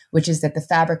most, which is that the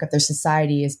fabric of their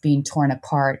society is being torn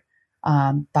apart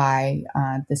by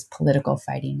this political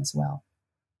fighting as well.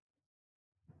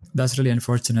 That's really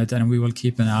unfortunate, and we will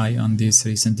keep an eye on this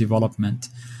recent development.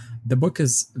 The book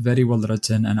is very well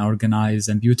written and organized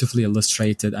and beautifully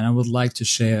illustrated, and I would like to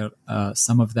share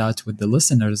some of that with the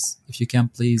listeners. If you can,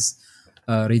 please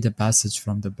read a passage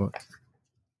from the book.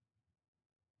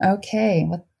 Okay,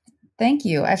 well, thank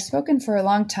you. I've spoken for a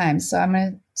long time, so I'm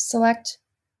going to select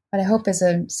what I hope is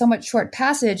a somewhat short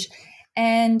passage.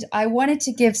 And I wanted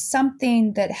to give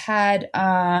something that had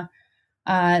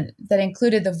that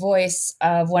included the voice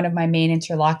of one of my main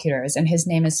interlocutors, and his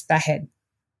name is Fahed.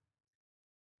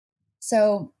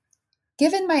 So,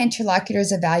 given my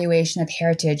interlocutor's evaluation of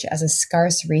heritage as a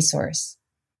scarce resource,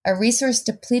 a resource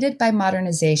depleted by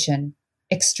modernization,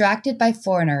 extracted by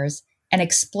foreigners, and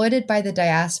exploited by the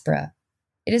diaspora,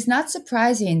 it is not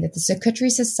surprising that the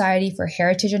Socotri Society for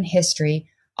Heritage and History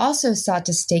also sought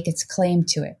to stake its claim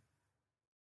to it.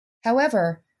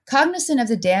 However, cognizant of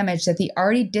the damage that the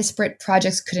already disparate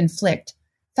projects could inflict,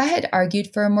 Fahed argued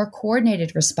for a more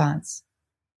coordinated response.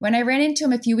 When I ran into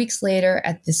him a few weeks later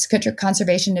at the Socotra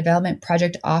Conservation Development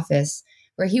Project office,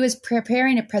 where he was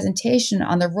preparing a presentation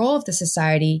on the role of the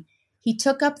society, he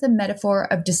took up the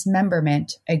metaphor of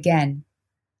dismemberment again.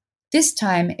 This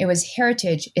time, it was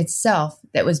heritage itself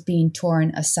that was being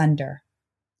torn asunder.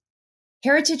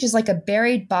 Heritage is like a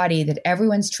buried body that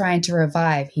everyone's trying to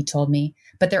revive, he told me,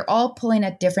 but they're all pulling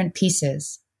at different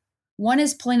pieces. One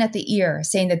is pulling at the ear,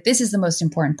 saying that this is the most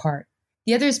important part.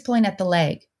 The other is pulling at the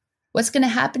leg. What's going to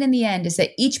happen in the end is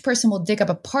that each person will dig up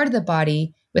a part of the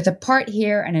body with a part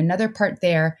here and another part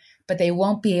there, but they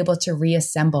won't be able to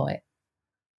reassemble it.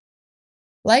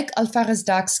 Like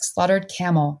Al-Farazdaq's slaughtered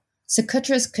camel,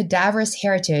 Socotra's cadaverous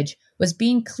heritage was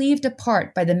being cleaved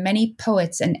apart by the many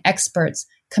poets and experts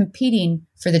competing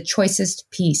for the choicest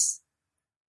piece.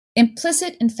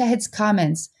 Implicit in Fahed's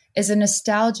comments is a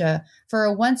nostalgia for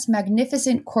a once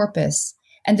magnificent corpus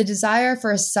and the desire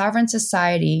for a sovereign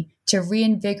society to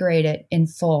reinvigorate it in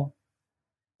full.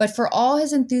 But for all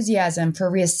his enthusiasm for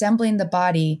reassembling the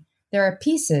body, there are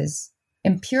pieces,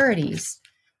 impurities,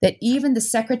 that even the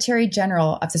Secretary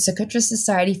General of the Socotra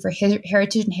Society for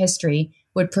Heritage and History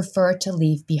would prefer to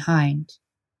leave behind.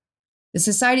 The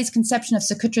Society's conception of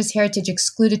Socotra's heritage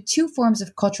excluded two forms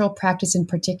of cultural practice in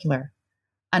particular: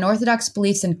 unorthodox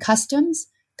beliefs and customs,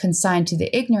 consigned to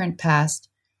the ignorant past,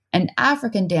 and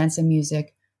African dance and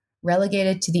music,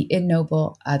 relegated to the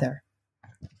ignoble other.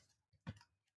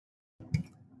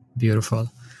 Beautiful.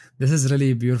 This is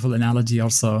really a beautiful analogy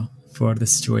also for the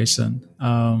situation.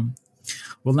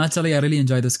 Well, Natalie, I really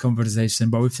enjoyed this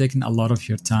conversation, but we've taken a lot of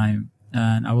your time,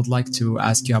 and I would like to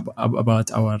ask you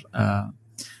about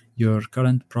your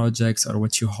current projects or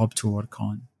what you hope to work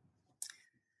on.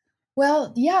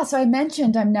 Well, yeah, so I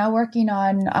mentioned I'm now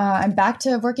I'm back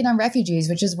to working on refugees,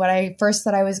 which is what I first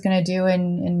thought I was going to do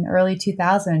in early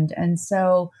 2000. And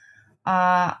so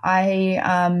I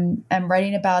am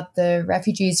writing about the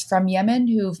refugees from Yemen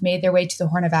who've made their way to the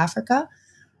Horn of Africa.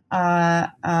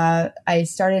 I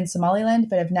started in Somaliland,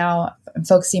 but I'm now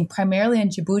focusing primarily in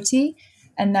Djibouti.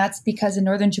 And that's because in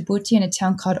northern Djibouti, in a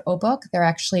town called Obok, there are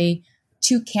actually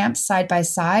two camps side by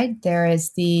side. There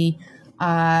is the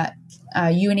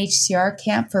UNHCR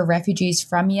camp for refugees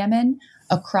from Yemen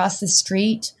across the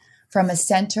street from a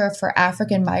center for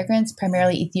African migrants,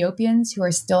 primarily Ethiopians, who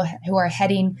are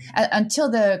heading until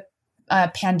the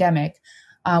pandemic,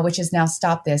 which has now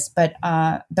stopped this. But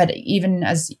even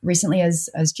as recently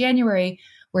as January,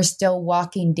 we're still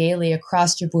walking daily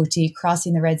across Djibouti,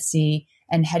 crossing the Red Sea,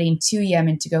 and heading to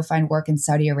Yemen to go find work in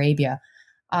Saudi Arabia.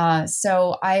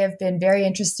 So I have been very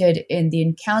interested in the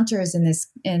encounters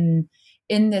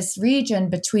in this region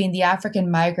between the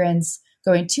African migrants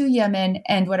going to Yemen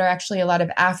and what are actually a lot of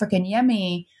African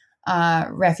Yemeni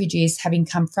refugees having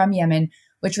come from Yemen,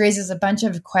 which raises a bunch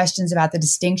of questions about the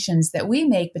distinctions that we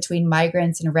make between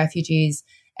migrants and refugees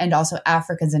and also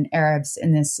Africans and Arabs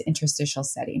in this interstitial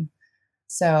setting.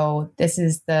 So this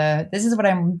is what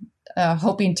I'm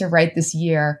hoping to write this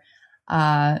year.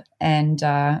 And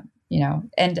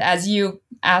as you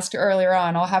asked earlier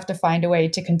on, I'll have to find a way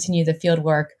to continue the field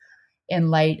work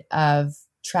in light of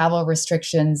travel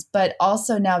restrictions, but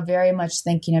also now very much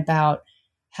thinking about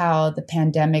how the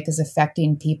pandemic is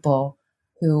affecting people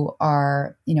who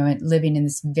are, living in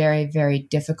this very, very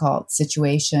difficult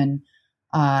situation,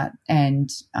 and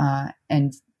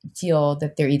feel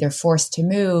that they're either forced to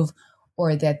move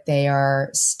or that they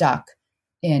are stuck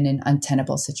in an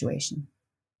untenable situation.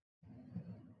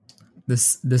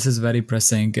 This is very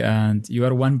pressing, and you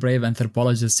are one brave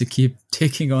anthropologist to keep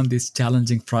taking on these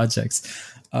challenging projects.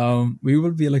 We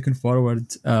will be looking forward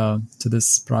to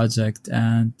this project,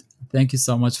 and thank you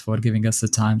so much for giving us the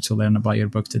time to learn about your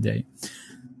book today.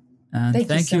 And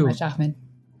thank you so much, Ahmed.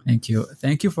 Thank you.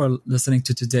 Thank you for listening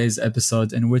to today's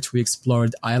episode, in which we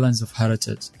explored Islands of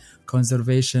Heritage,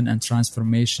 Conservation and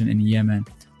Transformation in Yemen,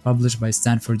 published by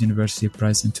Stanford University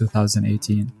Press in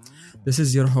 2018. This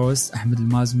is your host, Ahmed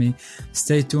Al-Mazmi.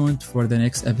 Stay tuned for the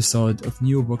next episode of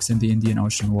New Books in the Indian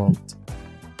Ocean World.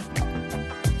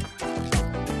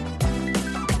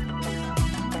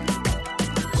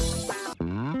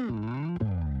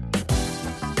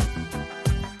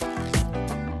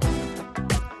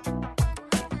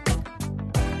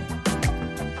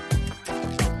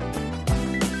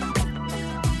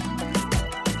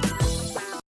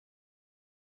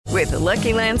 With the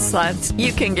Lucky Land Slots,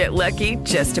 you can get lucky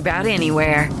just about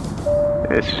anywhere.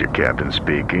 This is your captain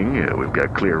speaking. We've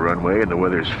got clear runway and the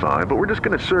weather's fine, but we're just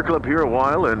going to circle up here a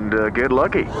while and get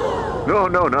lucky.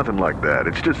 No, nothing like that.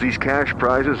 It's just these cash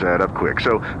prizes add up quick.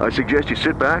 So I suggest you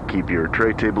sit back, keep your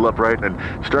tray table upright, and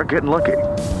start getting lucky.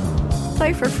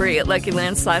 Play for free at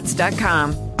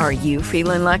LuckyLandSlots.com. Are you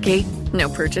feeling lucky? No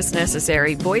purchase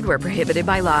necessary. Void where prohibited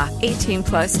by law. 18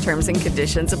 plus terms and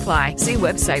conditions apply. See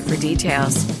website for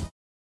details.